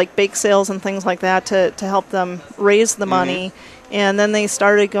things like bake sales and things like that to help them raise the money. And then they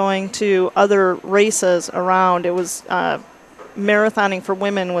started going to other races around. It was marathoning for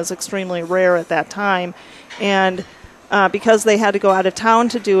women was extremely rare at that time, and because they had to go out of town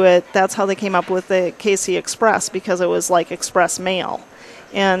to do it, that's how they came up with the KC Express, because it was like express mail.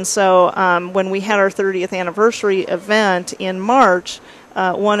 And so when we had our 30th anniversary event in March,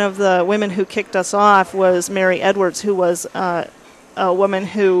 one of the women who kicked us off was Mary Edwards, who was a woman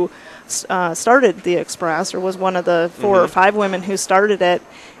who started the Express, or was one of the 4 or 5 women who started it.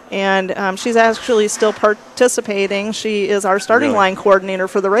 And she's actually still participating. She is our starting line coordinator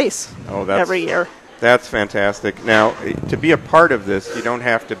for the race every year. That's fantastic. Now, to be a part of this, you don't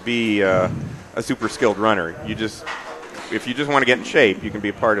have to be a super skilled runner. If you just want to get in shape, you can be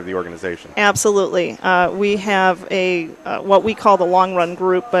a part of the organization. Absolutely. We have what we call the long run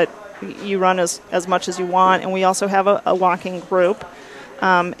group, but you run as much as you want. And we also have a walking group.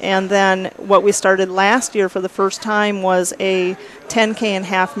 And then what we started last year for the first time was a 10K and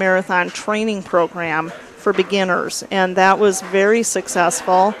half marathon training program for beginners. And that was very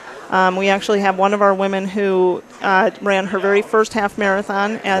successful. We actually have one of our women who ran her very first half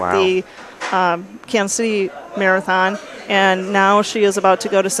marathon at the Kansas City Marathon, and now she is about to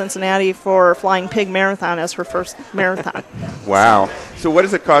go to Cincinnati for Flying Pig Marathon as her first marathon. Wow. So what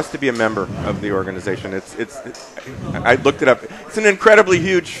does it cost to be a member of the organization? I looked it up. It's an incredibly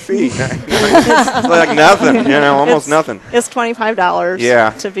huge fee. It's like nothing, almost nothing. It's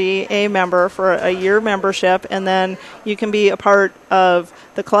 $25 to be a member for a year membership, and then you can be a part of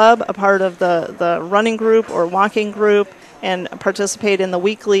the club, a part of the running group or walking group, and participate in the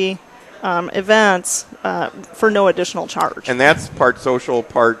weekly events for no additional charge. And that's part social,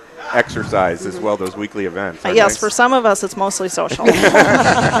 part exercise as well, those weekly events. Yes, for some of us it's mostly social.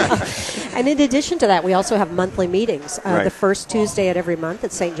 And in addition to that, we also have monthly meetings. Right. The first Tuesday at every month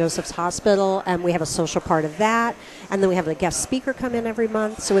at St. Joseph's Hospital, and we have a social part of that. And then we have a guest speaker come in every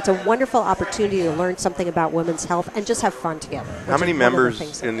month. So it's a wonderful opportunity to learn something about women's health and just have fun together. How many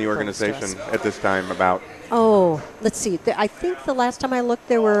members in the organization at this time about? Oh, let's see. I think the last time I looked,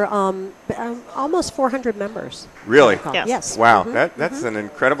 there were almost 400 members. Really? Yes. Wow, that's an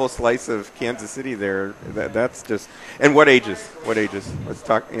incredible slice of Kansas City there. That's just. And what ages? What ages? Let's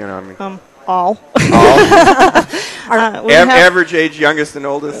talk. All. Average age, youngest and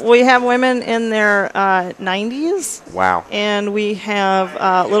oldest? We have women in their 90s. Wow. And we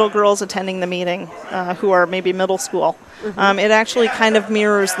have little girls attending the meeting who are maybe middle school. It actually kind of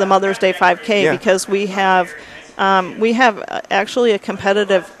mirrors the Mother's Day 5K because we have actually a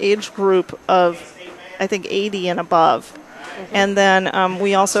competitive age group of, I think, 80 and above. And then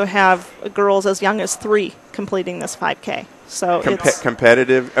we also have girls as young as 3 completing this 5K. So it's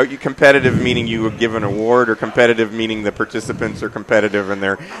competitive. Are you competitive meaning you would give an award, or competitive meaning the participants are competitive and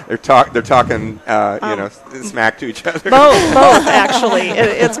they're talking smack to each other? Both actually.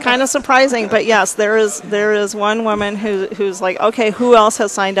 It's kind of surprising, but yes, there is one woman who's like, okay, who else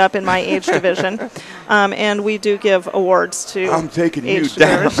has signed up in my age division? And we do give awards to. I'm taking you age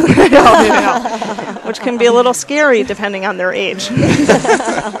down. Which can be a little scary depending on their age.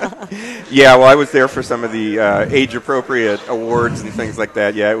 Yeah, well, I was there for some of the age-appropriate awards and things like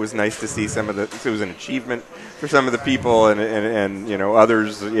that. Yeah, it was nice to see some of the. It was an achievement for some of the people, and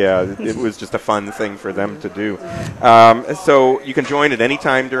others. Yeah, it was just a fun thing for them to do. So you can join at any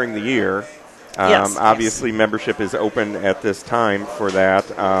time during the year. Obviously, membership is open at this time for that.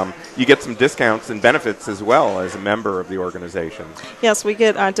 You get some discounts and benefits as well as a member of the organization. Yes, we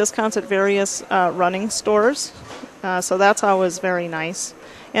get discounts at various running stores, so that's always very nice.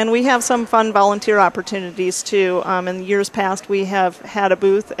 And we have some fun volunteer opportunities, too. In years past, we have had a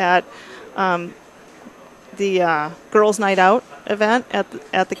booth at the Girls' Night Out event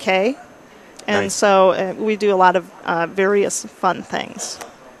at the K. And nice. So we do a lot of various fun things.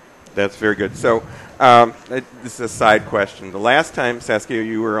 That's very good. So this is a side question. The last time, Saskia,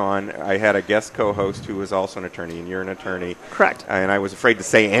 you were on, I had a guest co-host who was also an attorney, and you're an attorney. Correct. And I was afraid to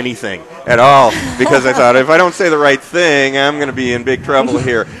say anything at all because I thought if I don't say the right thing, I'm going to be in big trouble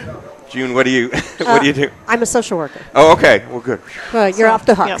here. June, what do you do? I'm a social worker. Oh, okay. Well, good. You're off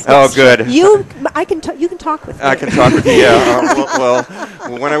the hook. Yes. Oh, good. You can talk with me. I can talk with you. Yeah. Well,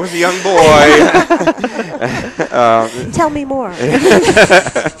 when I was a young boy. Tell me more.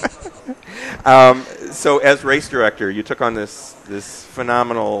 So as race director, you took on this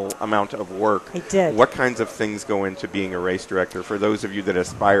phenomenal amount of work. I did. What kinds of things go into being a race director for those of you that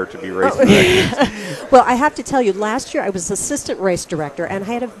aspire to be race directors? Well, I have to tell you, last year I was assistant race director, and I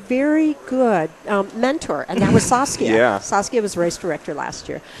had a very good mentor, and that was Saskia. Yeah. Saskia was race director last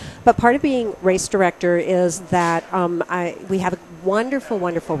year. But part of being race director is that we have a wonderful,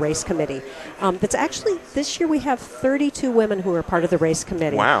 wonderful race committee. That's actually, this year we have 32 women who are part of the race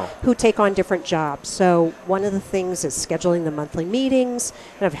committee. Wow. Who take on different jobs. So one of the things is scheduling the monthly meetings,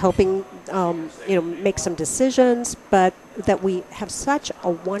 kind of helping make some decisions, but that we have such a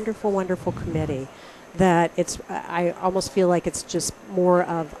wonderful, wonderful committee that I almost feel like it's just more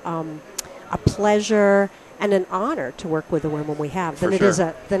of a pleasure and an honor to work with the women we have than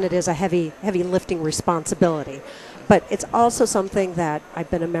it is a heavy lifting responsibility. But it's also something that I've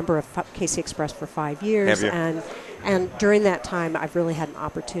been a member of KC Express for 5 years, and during that time I've really had an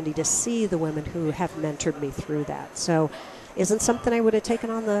opportunity to see the women who have mentored me through that. So isn't something I would have taken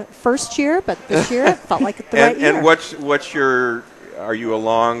on the first year, but this year it felt like the right year. And what's your, are you a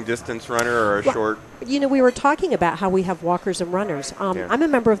long distance runner or a short? We were talking about how we have walkers and runners. I'm a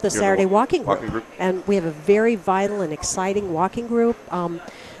member of the Saturday Walking Group, and we have a very vital and exciting walking group.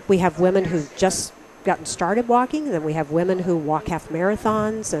 We have women who've just gotten started walking, and then we have women who walk half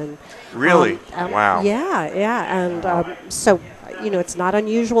marathons. And really? Wow. Yeah. And so, it's not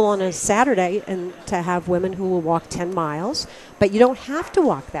unusual on a Saturday and to have women who will walk 10 miles, but you don't have to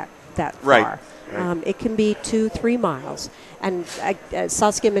walk that far. Right. It can be 2-3 miles. And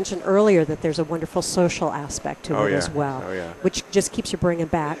Saskia mentioned earlier that there's a wonderful social aspect to it as well, which just keeps you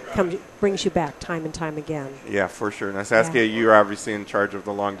brings you back time and time again. Yeah, for sure. Now, Saskia, you're obviously in charge of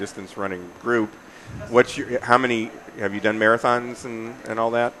the long distance running group. How many have you done marathons and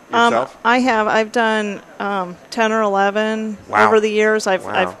all that yourself? I have. I've done 10 or 11 over the years.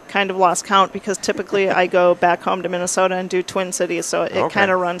 I've kind of lost count because typically I go back home to Minnesota and do Twin Cities, so it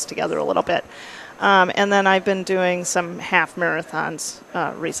kind of runs together a little bit. And then I've been doing some half marathons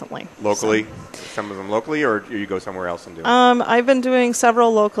recently. Locally? Some of them locally, or do you go somewhere else and do them? I've been doing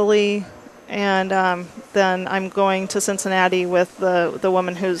several locally, and then I'm going to Cincinnati with the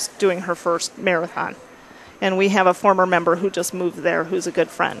woman who's doing her first marathon. And we have a former member who just moved there who's a good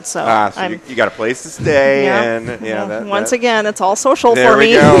friend. So, you got a place to stay. Once again, it's all social for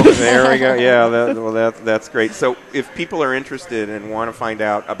me. There we go. Yeah, that's great. So if people are interested and want to find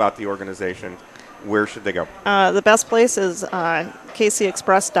out about the organization, where should they go? The best place is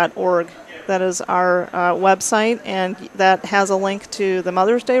kcexpress.org. That is our website, and that has a link to the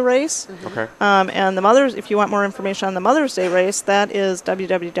Mother's Day race. Okay. And if you want more information on the Mother's Day race, that is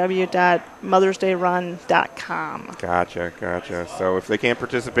www.mothersdayrun.com. Gotcha. So if they can't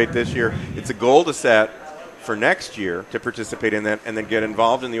participate this year, it's a goal to set for next year to participate in that, and then get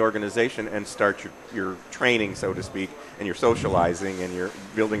involved in the organization and start your training, so to speak, and your socializing and your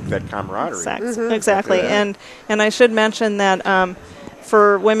building that camaraderie. Exactly. And I should mention that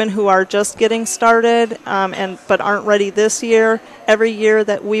for women who are just getting started but aren't ready this year, every year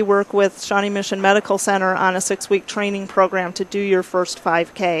that we work with Shawnee Mission Medical Center on a 6-week training program to do your first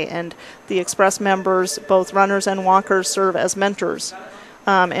 5K, and the Express members, both runners and walkers, serve as mentors.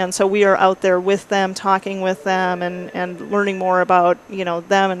 And so we are out there with them, talking with them, and learning more about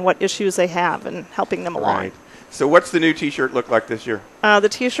them and what issues they have, and helping them along. Right. So what's the new T-shirt look like this year? The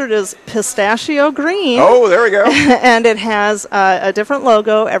T-shirt is pistachio green. Oh, there we go. And it has a different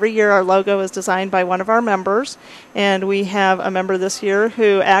logo. Every year our logo is designed by one of our members. And we have a member this year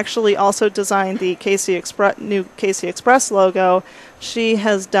who actually also designed the new KC Express logo. She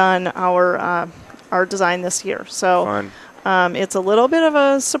has done our design this year. So fun. It's a little bit of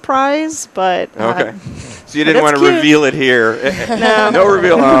a surprise, but... Okay. So you didn't want to reveal it here. No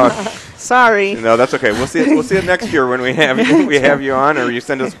reveal. Sorry. No, that's okay. We'll see it next year when we have you on, or you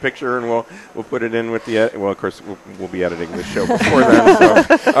send us a picture and we'll put it in with the. Well, of course we'll be editing the show before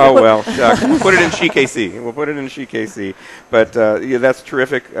then. So, we'll put it in SheKC. We'll put it in SheKC. But that's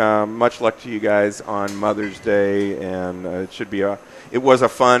terrific. Much luck to you guys on Mother's Day, and it was a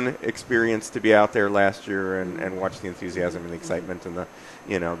fun experience to be out there last year and watch the enthusiasm and the excitement and the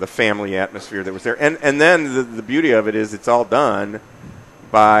family atmosphere that was there. And then the beauty of it is it's all done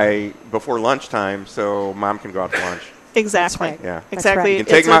before lunchtime, so Mom can go out to lunch. Exactly. That's right. Yeah. Exactly. You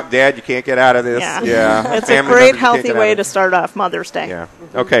can take Mom, Dad. You can't get out of this. Yeah. It's a great, healthy way to start off Mother's Day. Yeah.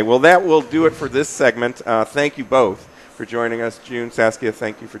 Okay. Well, that will do it for this segment. Thank you both for joining us. June, Saskia,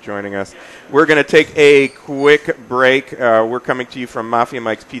 thank you for joining us. We're going to take a quick break. We're coming to you from Mafia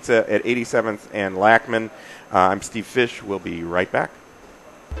Mike's Pizza at 87th and Lackman. I'm Steve Fish. We'll be right back.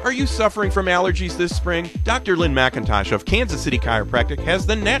 Are you suffering from allergies this spring? Dr. Lynn McIntosh of Kansas City Chiropractic has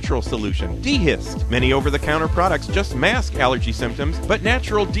the natural solution, D-Hist. Many over-the-counter products just mask allergy symptoms, but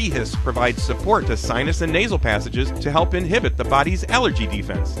natural D-Hist provides support to sinus and nasal passages to help inhibit the body's allergy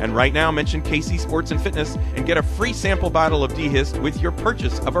defense. And right now, mention KC Sports and Fitness and get a free sample bottle of D-Hist with your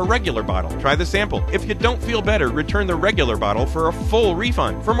purchase of a regular bottle. Try the sample. If you don't feel better, return the regular bottle for a full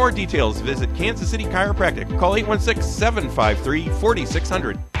refund. For more details, visit Kansas City Chiropractic. Call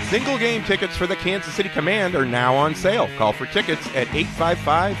 816-753-4600. Single game tickets for the Kansas City Command are now on sale. Call for tickets at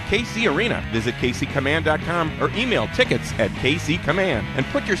 855-KC Arena. Visit kccommand.com or email tickets@kccommand and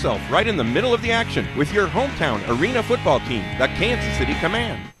put yourself right in the middle of the action with your hometown arena football team, the Kansas City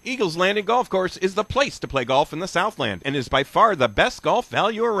Command. Eagles Landing Golf Course is the place to play golf in the Southland and is by far the best golf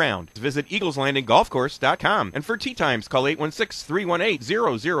value around. Visit eagleslandinggolfcourse.com, and for tee times, call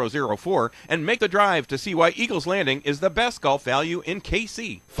 816-318-0004 and make the drive to see why Eagles Landing is the best golf value in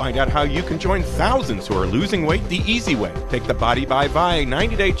KC. Find out how you can join thousands who are losing weight the easy way. Take the Body by Vi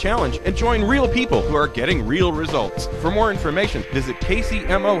 90-day challenge and join real people who are getting real results. For more information, visit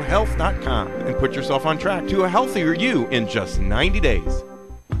kcmohealth.com and put yourself on track to a healthier you in just 90 days.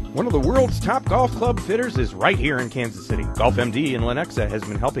 One of the world's top golf club fitters is right here in Kansas City. Golf MD in Lenexa has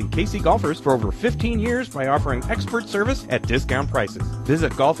been helping KC golfers for over 15 years by offering expert service at discount prices.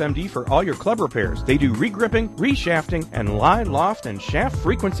 Visit Golf MD for all your club repairs. They do re-gripping, re-shafting, and line, loft, and shaft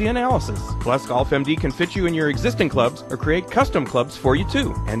frequency analysis. Plus, Golf MD can fit you in your existing clubs or create custom clubs for you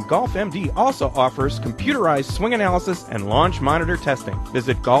too. And Golf MD also offers computerized swing analysis and launch monitor testing.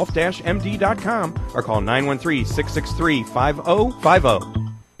 Visit golf-md.com or call 913-663-5050.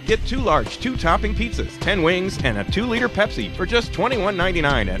 Get 2 large, 2 topping pizzas, 10 wings, and a 2-liter Pepsi for just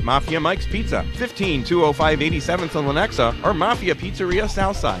 $21.99 at Mafia Mike's Pizza, 15205 87th in Lenexa, or Mafia Pizzeria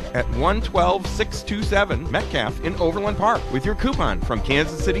Southside at 112627 Metcalf in Overland Park with your coupon from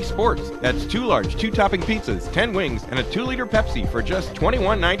Kansas City Sports. That's 2 large, 2 topping pizzas, 10 wings, and a 2-liter Pepsi for just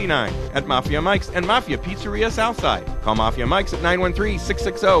 $21.99 at Mafia Mike's and Mafia Pizzeria Southside. Call Mafia Mike's at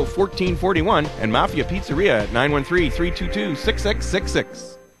 913-660-1441 and Mafia Pizzeria at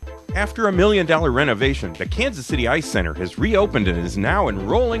 913-322-6666. After a $1 million renovation, the Kansas City Ice Center has reopened and is now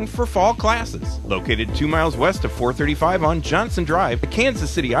enrolling for fall classes. Located 2 miles west of 435 on Johnson Drive, the Kansas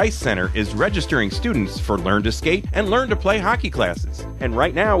City Ice Center is registering students for Learn to Skate and Learn to Play hockey classes. And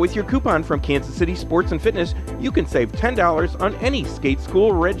right now, with your coupon from Kansas City Sports and Fitness, you can save $10 on any skate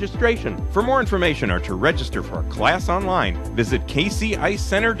school registration. For more information or to register for a class online, visit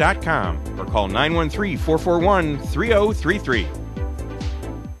kcicecenter.com or call 913-441-3033.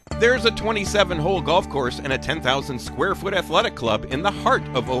 There's a 27-hole golf course and a 10,000-square-foot athletic club in the heart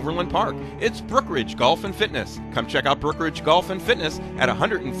of Overland Park. It's Brookridge Golf and Fitness. Come check out Brookridge Golf and Fitness at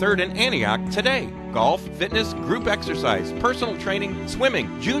 103rd and Antioch today. Golf, fitness, group exercise, personal training,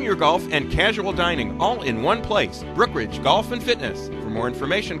 swimming, junior golf, and casual dining all in one place. Brookridge Golf and Fitness. For more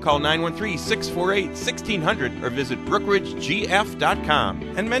information, call 913-648-1600 or visit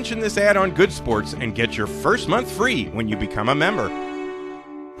brookridgegf.com. And mention this ad on Good Sports and get your first month free when you become a member.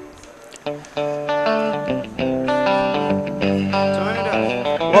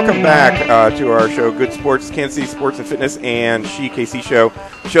 Welcome back to our show, Good Sports, Kansas City Sports and Fitness, and She KC Show.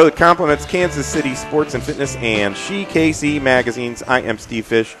 The show that complements Kansas City Sports and Fitness and She KC magazines. I am Steve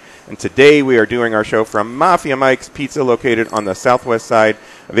Fish, and today we are doing our show from Mafia Mike's Pizza, located on the southwest side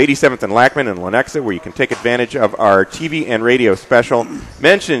of 87th and Lackman in Lenexa, where you can take advantage of our TV and radio special.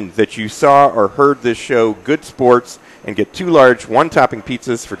 Mention that you saw or heard this show, Good Sports, and get 2 large, 1-topping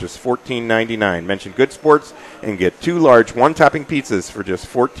pizzas for just $14.99. Mention Good Sports and get 2 large, 1-topping pizzas for just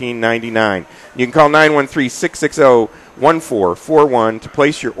 $14.99. You can call 913-660-1441 to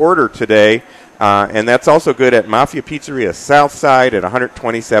place your order today, and that's also good at Mafia Pizzeria Southside at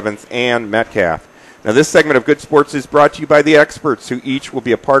 127th and Metcalf. Now, this segment of Good Sports is brought to you by the experts who each will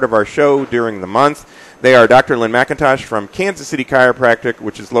be a part of our show during the month. They are Dr. Lynn McIntosh from Kansas City Chiropractic,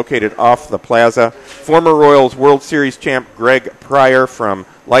 which is located off the plaza. Former Royals World Series champ Greg Pryor from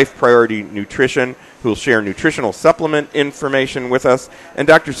Life Priority Nutrition, who will share nutritional supplement information with us. And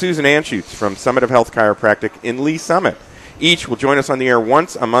Dr. Susan Anschutz from Summit of Health Chiropractic in Lee Summit. Each will join us on the air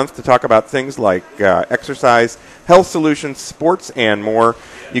once a month to talk about things like exercise, health solutions, sports, and more.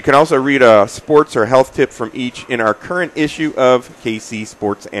 You can also read a sports or health tip from each in our current issue of KC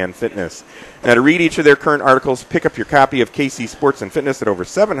Sports and Fitness. Now, to read each of their current articles, pick up your copy of KC Sports and Fitness at over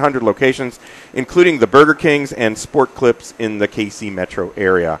 700 locations, including the Burger Kings and Sport Clips in the KC metro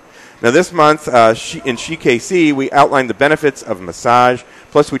area. Now, this month in She KC, we outline the benefits of massage,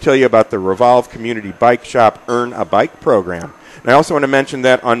 plus we tell you about the Revolve Community Bike Shop Earn a Bike program. And I also want to mention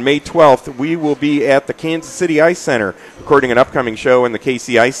that on May 12th, we will be at the Kansas City Ice Center recording an upcoming show in the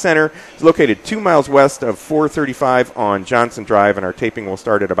KC Ice Center. It's located 2 miles west of 435 on Johnson Drive, and our taping will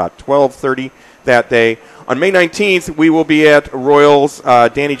start at about 12:30 that day. On May 19th, we will be at Royals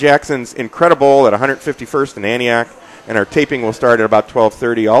Danny Jackson's Incredible at 151st and Antioch, and our taping will start at about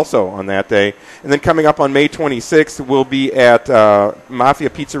 12:30 also on that day. And then coming up on May 26th, we'll be at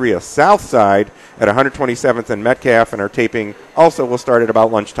Mafia Pizzeria Southside at 127th and Metcalf, and our taping also will start at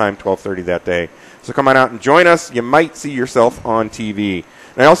about lunchtime, 12:30 that day. So come on out and join us. You might see yourself on TV.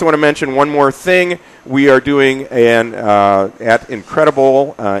 And I also want to mention one more thing. We are doing at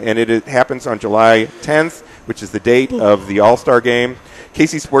Incredible, and it happens on July 10th, which is the date of the All-Star Game.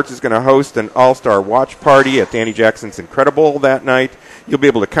 KC Sports is going to host an all-star watch party at Danny Jackson's Incredible that night. You'll be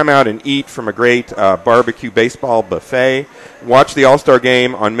able to come out and eat from a great barbecue baseball buffet. Watch the all-star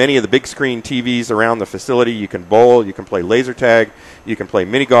game on many of the big screen TVs around the facility. You can bowl, you can play laser tag, you can play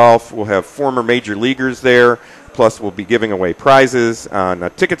mini golf. We'll have former major leaguers there. Plus, we'll be giving away prizes. Now,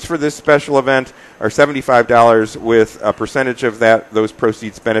 tickets for this special event are $75, with a percentage of those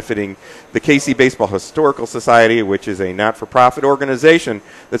proceeds benefiting the KC Baseball Historical Society, which is a not-for-profit organization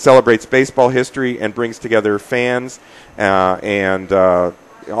that celebrates baseball history and brings together fans and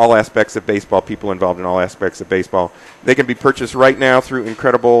all aspects of baseball, people involved in all aspects of baseball. They can be purchased right now through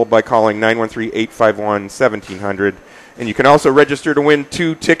Incredible by calling 913-851-1700. And you can also register to win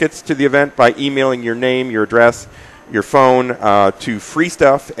 2 tickets to the event by emailing your name, your address, your phone to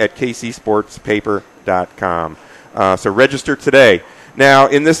freestuff@kcsportspaper.com. So register today. Now,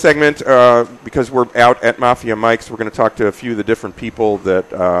 in this segment, because we're out at Mafia Mike's, we're going to talk to a few of the different people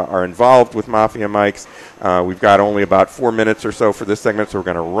that are involved with Mafia Mike's. We've got only about 4 minutes or so for this segment, so we're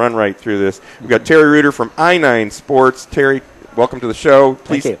going to run right through this. We've got Terry Reuter from I-9 Sports. Terry, welcome to the show.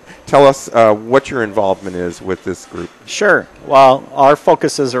 Please tell us what your involvement is with this group. Sure. Well, our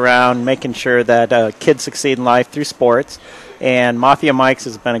focus is around making sure that kids succeed in life through sports. And Mafia Mike's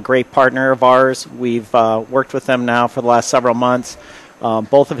has been a great partner of ours. We've worked with them now for the last several months.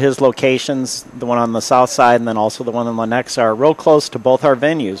 Both of his locations, the one on the south side and then also the one in Lenexa, are real close to both our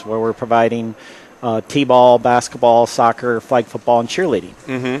venues where we're providing t-ball, basketball, soccer, flag football, and cheerleading.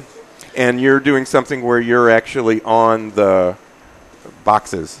 Mm-hmm. And you're doing something where you're actually on the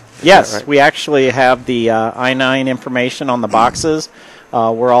boxes. Yes, right? We actually have the I-9 information on the boxes.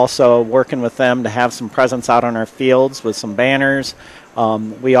 We're also working with them to have some presence out on our fields with some banners.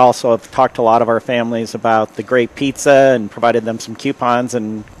 We also have talked to a lot of our families about the great pizza and provided them some coupons,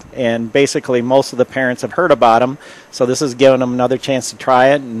 and basically most of the parents have heard about them. So this is giving them another chance to try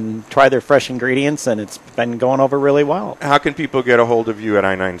it and try their fresh ingredients, and it's been going over really well. How can people get a hold of you at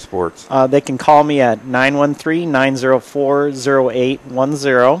I-9 Sports? They can call me at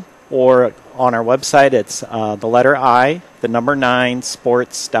 913-904-0810, or on our website, it's the letter I, the number 9,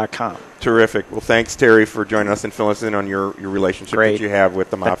 sports.com. Terrific. Well, thanks, Terry, for joining us and filling us in on your relationship that you have with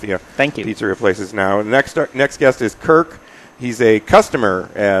the Mafia Thank you. Pizzeria places now. The next guest is Kirk. He's a customer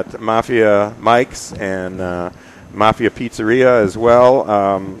at Mafia Mike's and Mafia Pizzeria as well.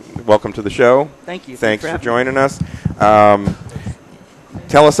 Welcome to the show. Thank you. Thanks for joining us.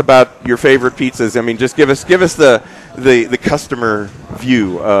 Tell us about your favorite pizzas. I mean, just give us the customer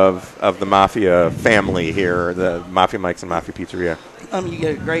view of the Mafia family here, the Mafia Mike's and Mafia Pizzeria. You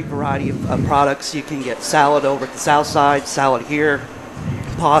get a great variety of products. You can get salad over at the south side, salad here,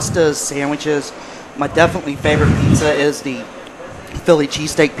 pastas, sandwiches. My definitely favorite pizza is the Philly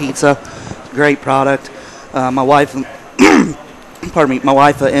cheesesteak pizza. Great product. My wife, my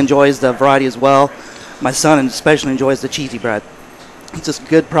wife enjoys the variety as well. My son especially enjoys the cheesy bread. It's just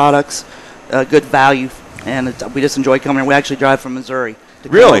good products, good value, and we just enjoy coming here. We actually drive from Missouri to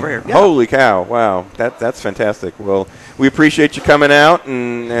come over here. Yeah. Holy cow! Wow, that's fantastic. Well, we appreciate you coming out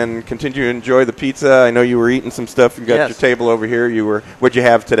and continue to enjoy the pizza. I know you were eating some stuff. You got your table over here. What'd you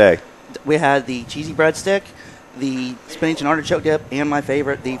have today? We had the cheesy breadstick, the spinach and artichoke dip, and my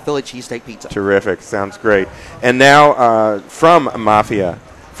favorite, the Philly cheesesteak pizza. Terrific. Sounds great. And now from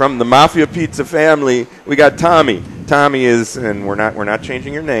the Mafia Pizza family, we got Tommy. Tommy is, and we're not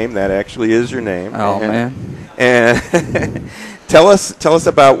changing your name. That actually is your name. Oh, man. And tell us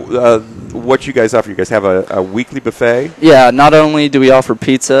about what you guys offer. You guys have a weekly buffet? Yeah, not only do we offer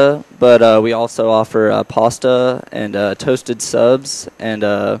pizza, but we also offer pasta and toasted subs and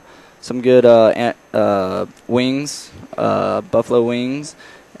some good wings, buffalo wings.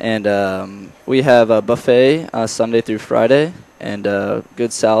 And we have a buffet Sunday through Friday and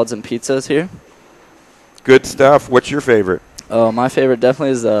good salads and pizzas here. Good stuff. What's your favorite? Oh, my favorite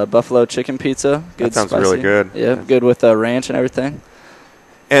definitely is the buffalo chicken pizza. Good, that sounds spicy. really good. Yeah, good with ranch and everything.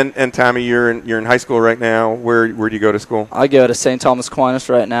 And Tommy, you're in high school right now. Where do you go to school? I go to St. Thomas Aquinas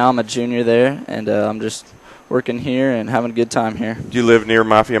right now. I'm a junior there, and I'm just working here and having a good time here. Do you live near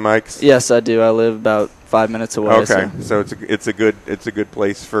Mafia Mike's? Yes, I do. I live about 5 minutes away. Okay, so it's a good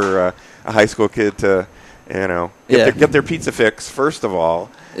place for a high school kid to, get their pizza fix first of all.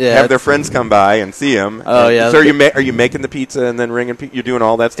 Yeah, have their friends come by and see them. Oh, yeah. So are you making the pizza and then ringing? You're doing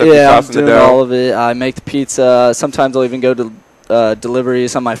all that stuff. Yeah, you're I'm tossing doing the dough? all of it. I make the pizza. Sometimes I'll even go to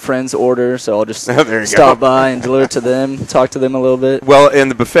deliveries on my friends' order, so I'll just stop by and deliver to them, talk to them a little bit. Well, in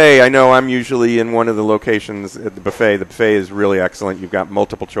the buffet, I know I'm usually in one of the locations at the buffet. The buffet is really excellent. You've got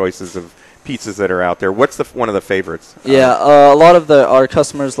multiple choices of pizzas that are out there. What's one of the favorites? Yeah, a lot of our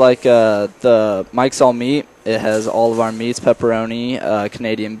customers like the Mike's All Meat. It has all of our meats, pepperoni,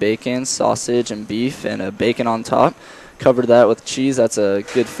 Canadian bacon, sausage, and beef, and bacon on top. Covered that with cheese. That's a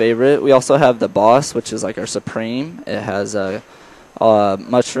good favorite. We also have the Boss, which is like our supreme. It has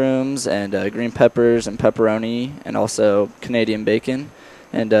mushrooms and green peppers and pepperoni, and also Canadian bacon.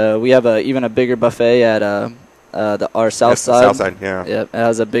 And we have even a bigger buffet at our south side. South side, yeah. Yep, it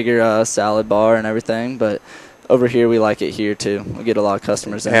has a bigger salad bar and everything, but over here we like it here too. We get a lot of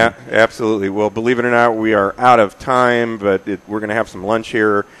customers in. Yeah, absolutely. Well, believe it or not, we are out of time, but we're going to have some lunch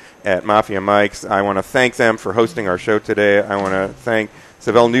here at Mafia Mike's. I want to thank them for hosting our show today. I want to thank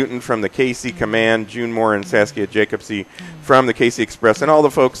Syvelle Newton from the KC Command, June Moore and Saskia Jacobsy from the KC Express, and all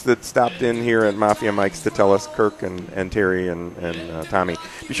the folks that stopped in here at Mafia Mike's to tell us, Kirk and Terry and Tommy.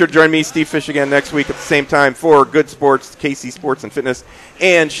 Be sure to join me, Steve Fish, again next week at the same time for Good Sports, KC Sports and Fitness,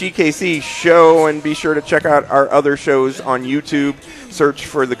 and She KC show. And be sure to check out our other shows on YouTube. Search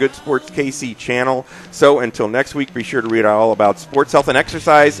for the Good Sports KC channel. So until next week, be sure to read all about sports, health, and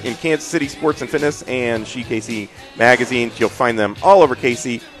exercise in Kansas City Sports and Fitness and She KC magazines. You'll find them all over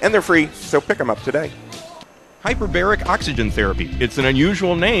KC, and they're free, so pick them up today. Hyperbaric oxygen therapy. It's an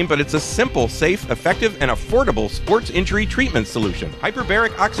unusual name, but it's a simple, safe, effective, and affordable sports injury treatment solution.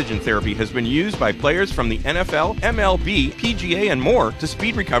 Hyperbaric oxygen therapy has been used by players from the NFL, MLB, PGA, and more to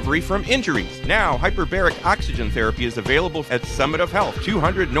speed recovery from injuries. Now, hyperbaric oxygen therapy is available at Summit of Health,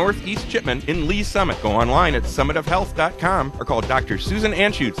 200 Northeast Chipman in Lee Summit. Go online at summitofhealth.com or call Dr. Susan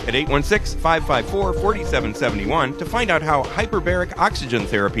Anschutz at 816-554-4771 to find out how hyperbaric oxygen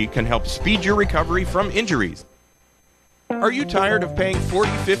therapy can help speed your recovery from injuries. Are you tired of paying $40,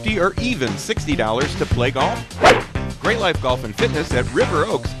 $50, or even $60 to play golf? Great Life Golf and Fitness at River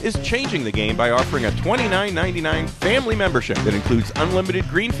Oaks is changing the game by offering a $29.99 family membership that includes unlimited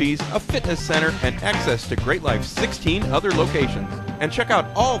green fees, a fitness center, and access to Great Life's 16 other locations. And check out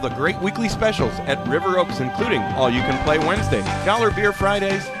all the great weekly specials at River Oaks, including All You Can Play Wednesdays, Dollar Beer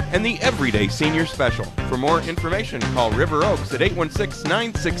Fridays, and the Everyday Senior Special. For more information, call River Oaks at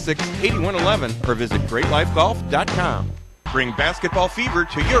 816-966-8111 or visit GreatLifeGolf.com. Bring basketball fever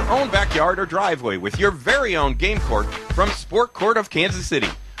to your own backyard or driveway with your very own game court from Sport Court of Kansas City.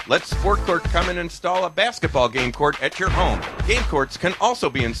 Let Sport Court come and install a basketball game court at your home. Game courts can also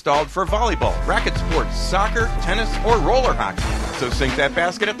be installed for volleyball, racket sports, soccer, tennis, or roller hockey. So sink that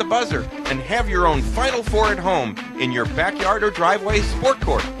basket at the buzzer and have your own Final Four at home in your backyard or driveway Sport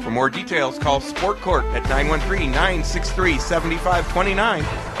Court. For more details, call Sport Court at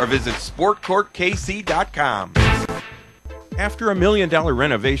 913-963-7529 or visit sportcourtkc.com. After $1 million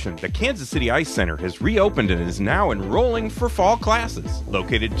renovation, the Kansas City Ice Center has reopened and is now enrolling for fall classes.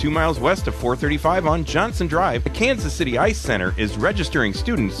 Located 2 miles west of 435 on Johnson Drive, the Kansas City Ice Center is registering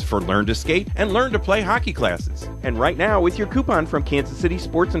students for Learn to Skate and Learn to Play hockey classes. And right now, with your coupon from Kansas City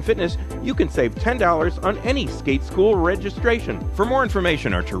Sports and Fitness, you can save $10 on any skate school registration. For more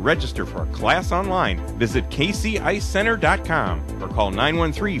information or to register for a class online, visit kcicecenter.com or call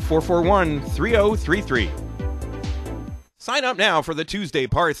 913-441-3033. Sign up now for the Tuesday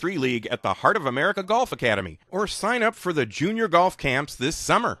Par 3 League at the Heart of America Golf Academy, or sign up for the junior golf camps this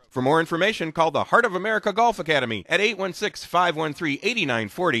summer. For more information, call the Heart of America Golf Academy at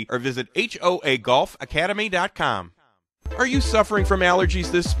 816-513-8940 or visit hoagolfacademy.com. Are you suffering from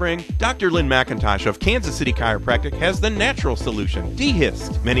allergies this spring? Dr. Lynn McIntosh of Kansas City Chiropractic has the natural solution,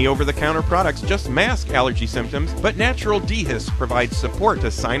 D-Hist. Many over-the-counter products just mask allergy symptoms, but natural D-Hist provides support to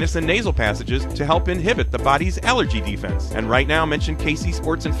sinus and nasal passages to help inhibit the body's allergy defense. And right now, mention KC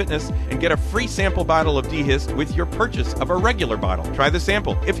Sports and Fitness and get a free sample bottle of D-Hist with your purchase of a regular bottle. Try the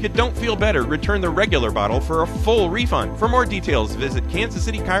sample. If you don't feel better, return the regular bottle for a full refund. For more details, visit Kansas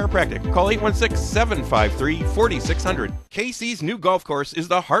City Chiropractic. Call 816-753-4600. KC's new golf course is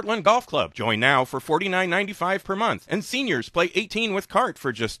the Heartland Golf Club. Join now for $49.95 per month. And seniors play 18 with cart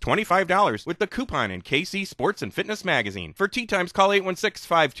for just $25 with the coupon in KC Sports and Fitness magazine. For tee times, call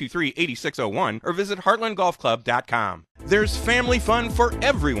 816-523-8601 or visit heartlandgolfclub.com. There's family fun for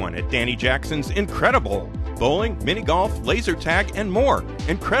everyone at Danny Jackson's Incredibowl. Bowling, mini golf, laser tag, and more.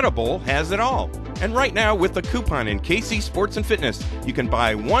 Incredibowl has it all. And right now, with the coupon in KC Sports and Fitness, you can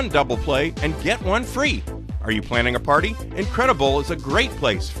buy one double play and get one free. Are you planning a party? Incredibowl is a great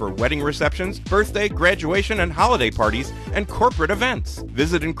place for wedding receptions, birthday, graduation, and holiday parties, and corporate events.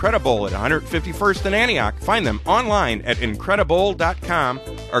 Visit Incredibowl at 151st and Antioch. Find them online at Incredibowl.com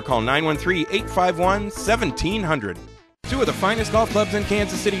or call 913-851-1700. Two of the finest golf clubs in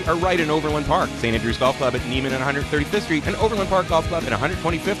Kansas City are right in Overland Park. St. Andrews Golf Club at Neiman and 135th Street and Overland Park Golf Club at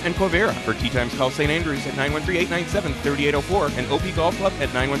 125th and Quivira. For tee times, call St. Andrews at 913-897-3804 and OP Golf Club at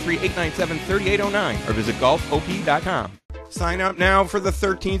 913-897-3809 or visit golfop.com. Sign up now for the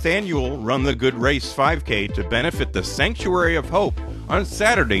 13th annual Run the Good Race 5K to benefit the Sanctuary of Hope on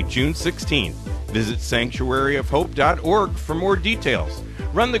Saturday, June 16th. Visit sanctuaryofhope.org for more details.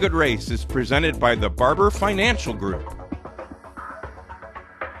 Run the Good Race is presented by the Barber Financial Group.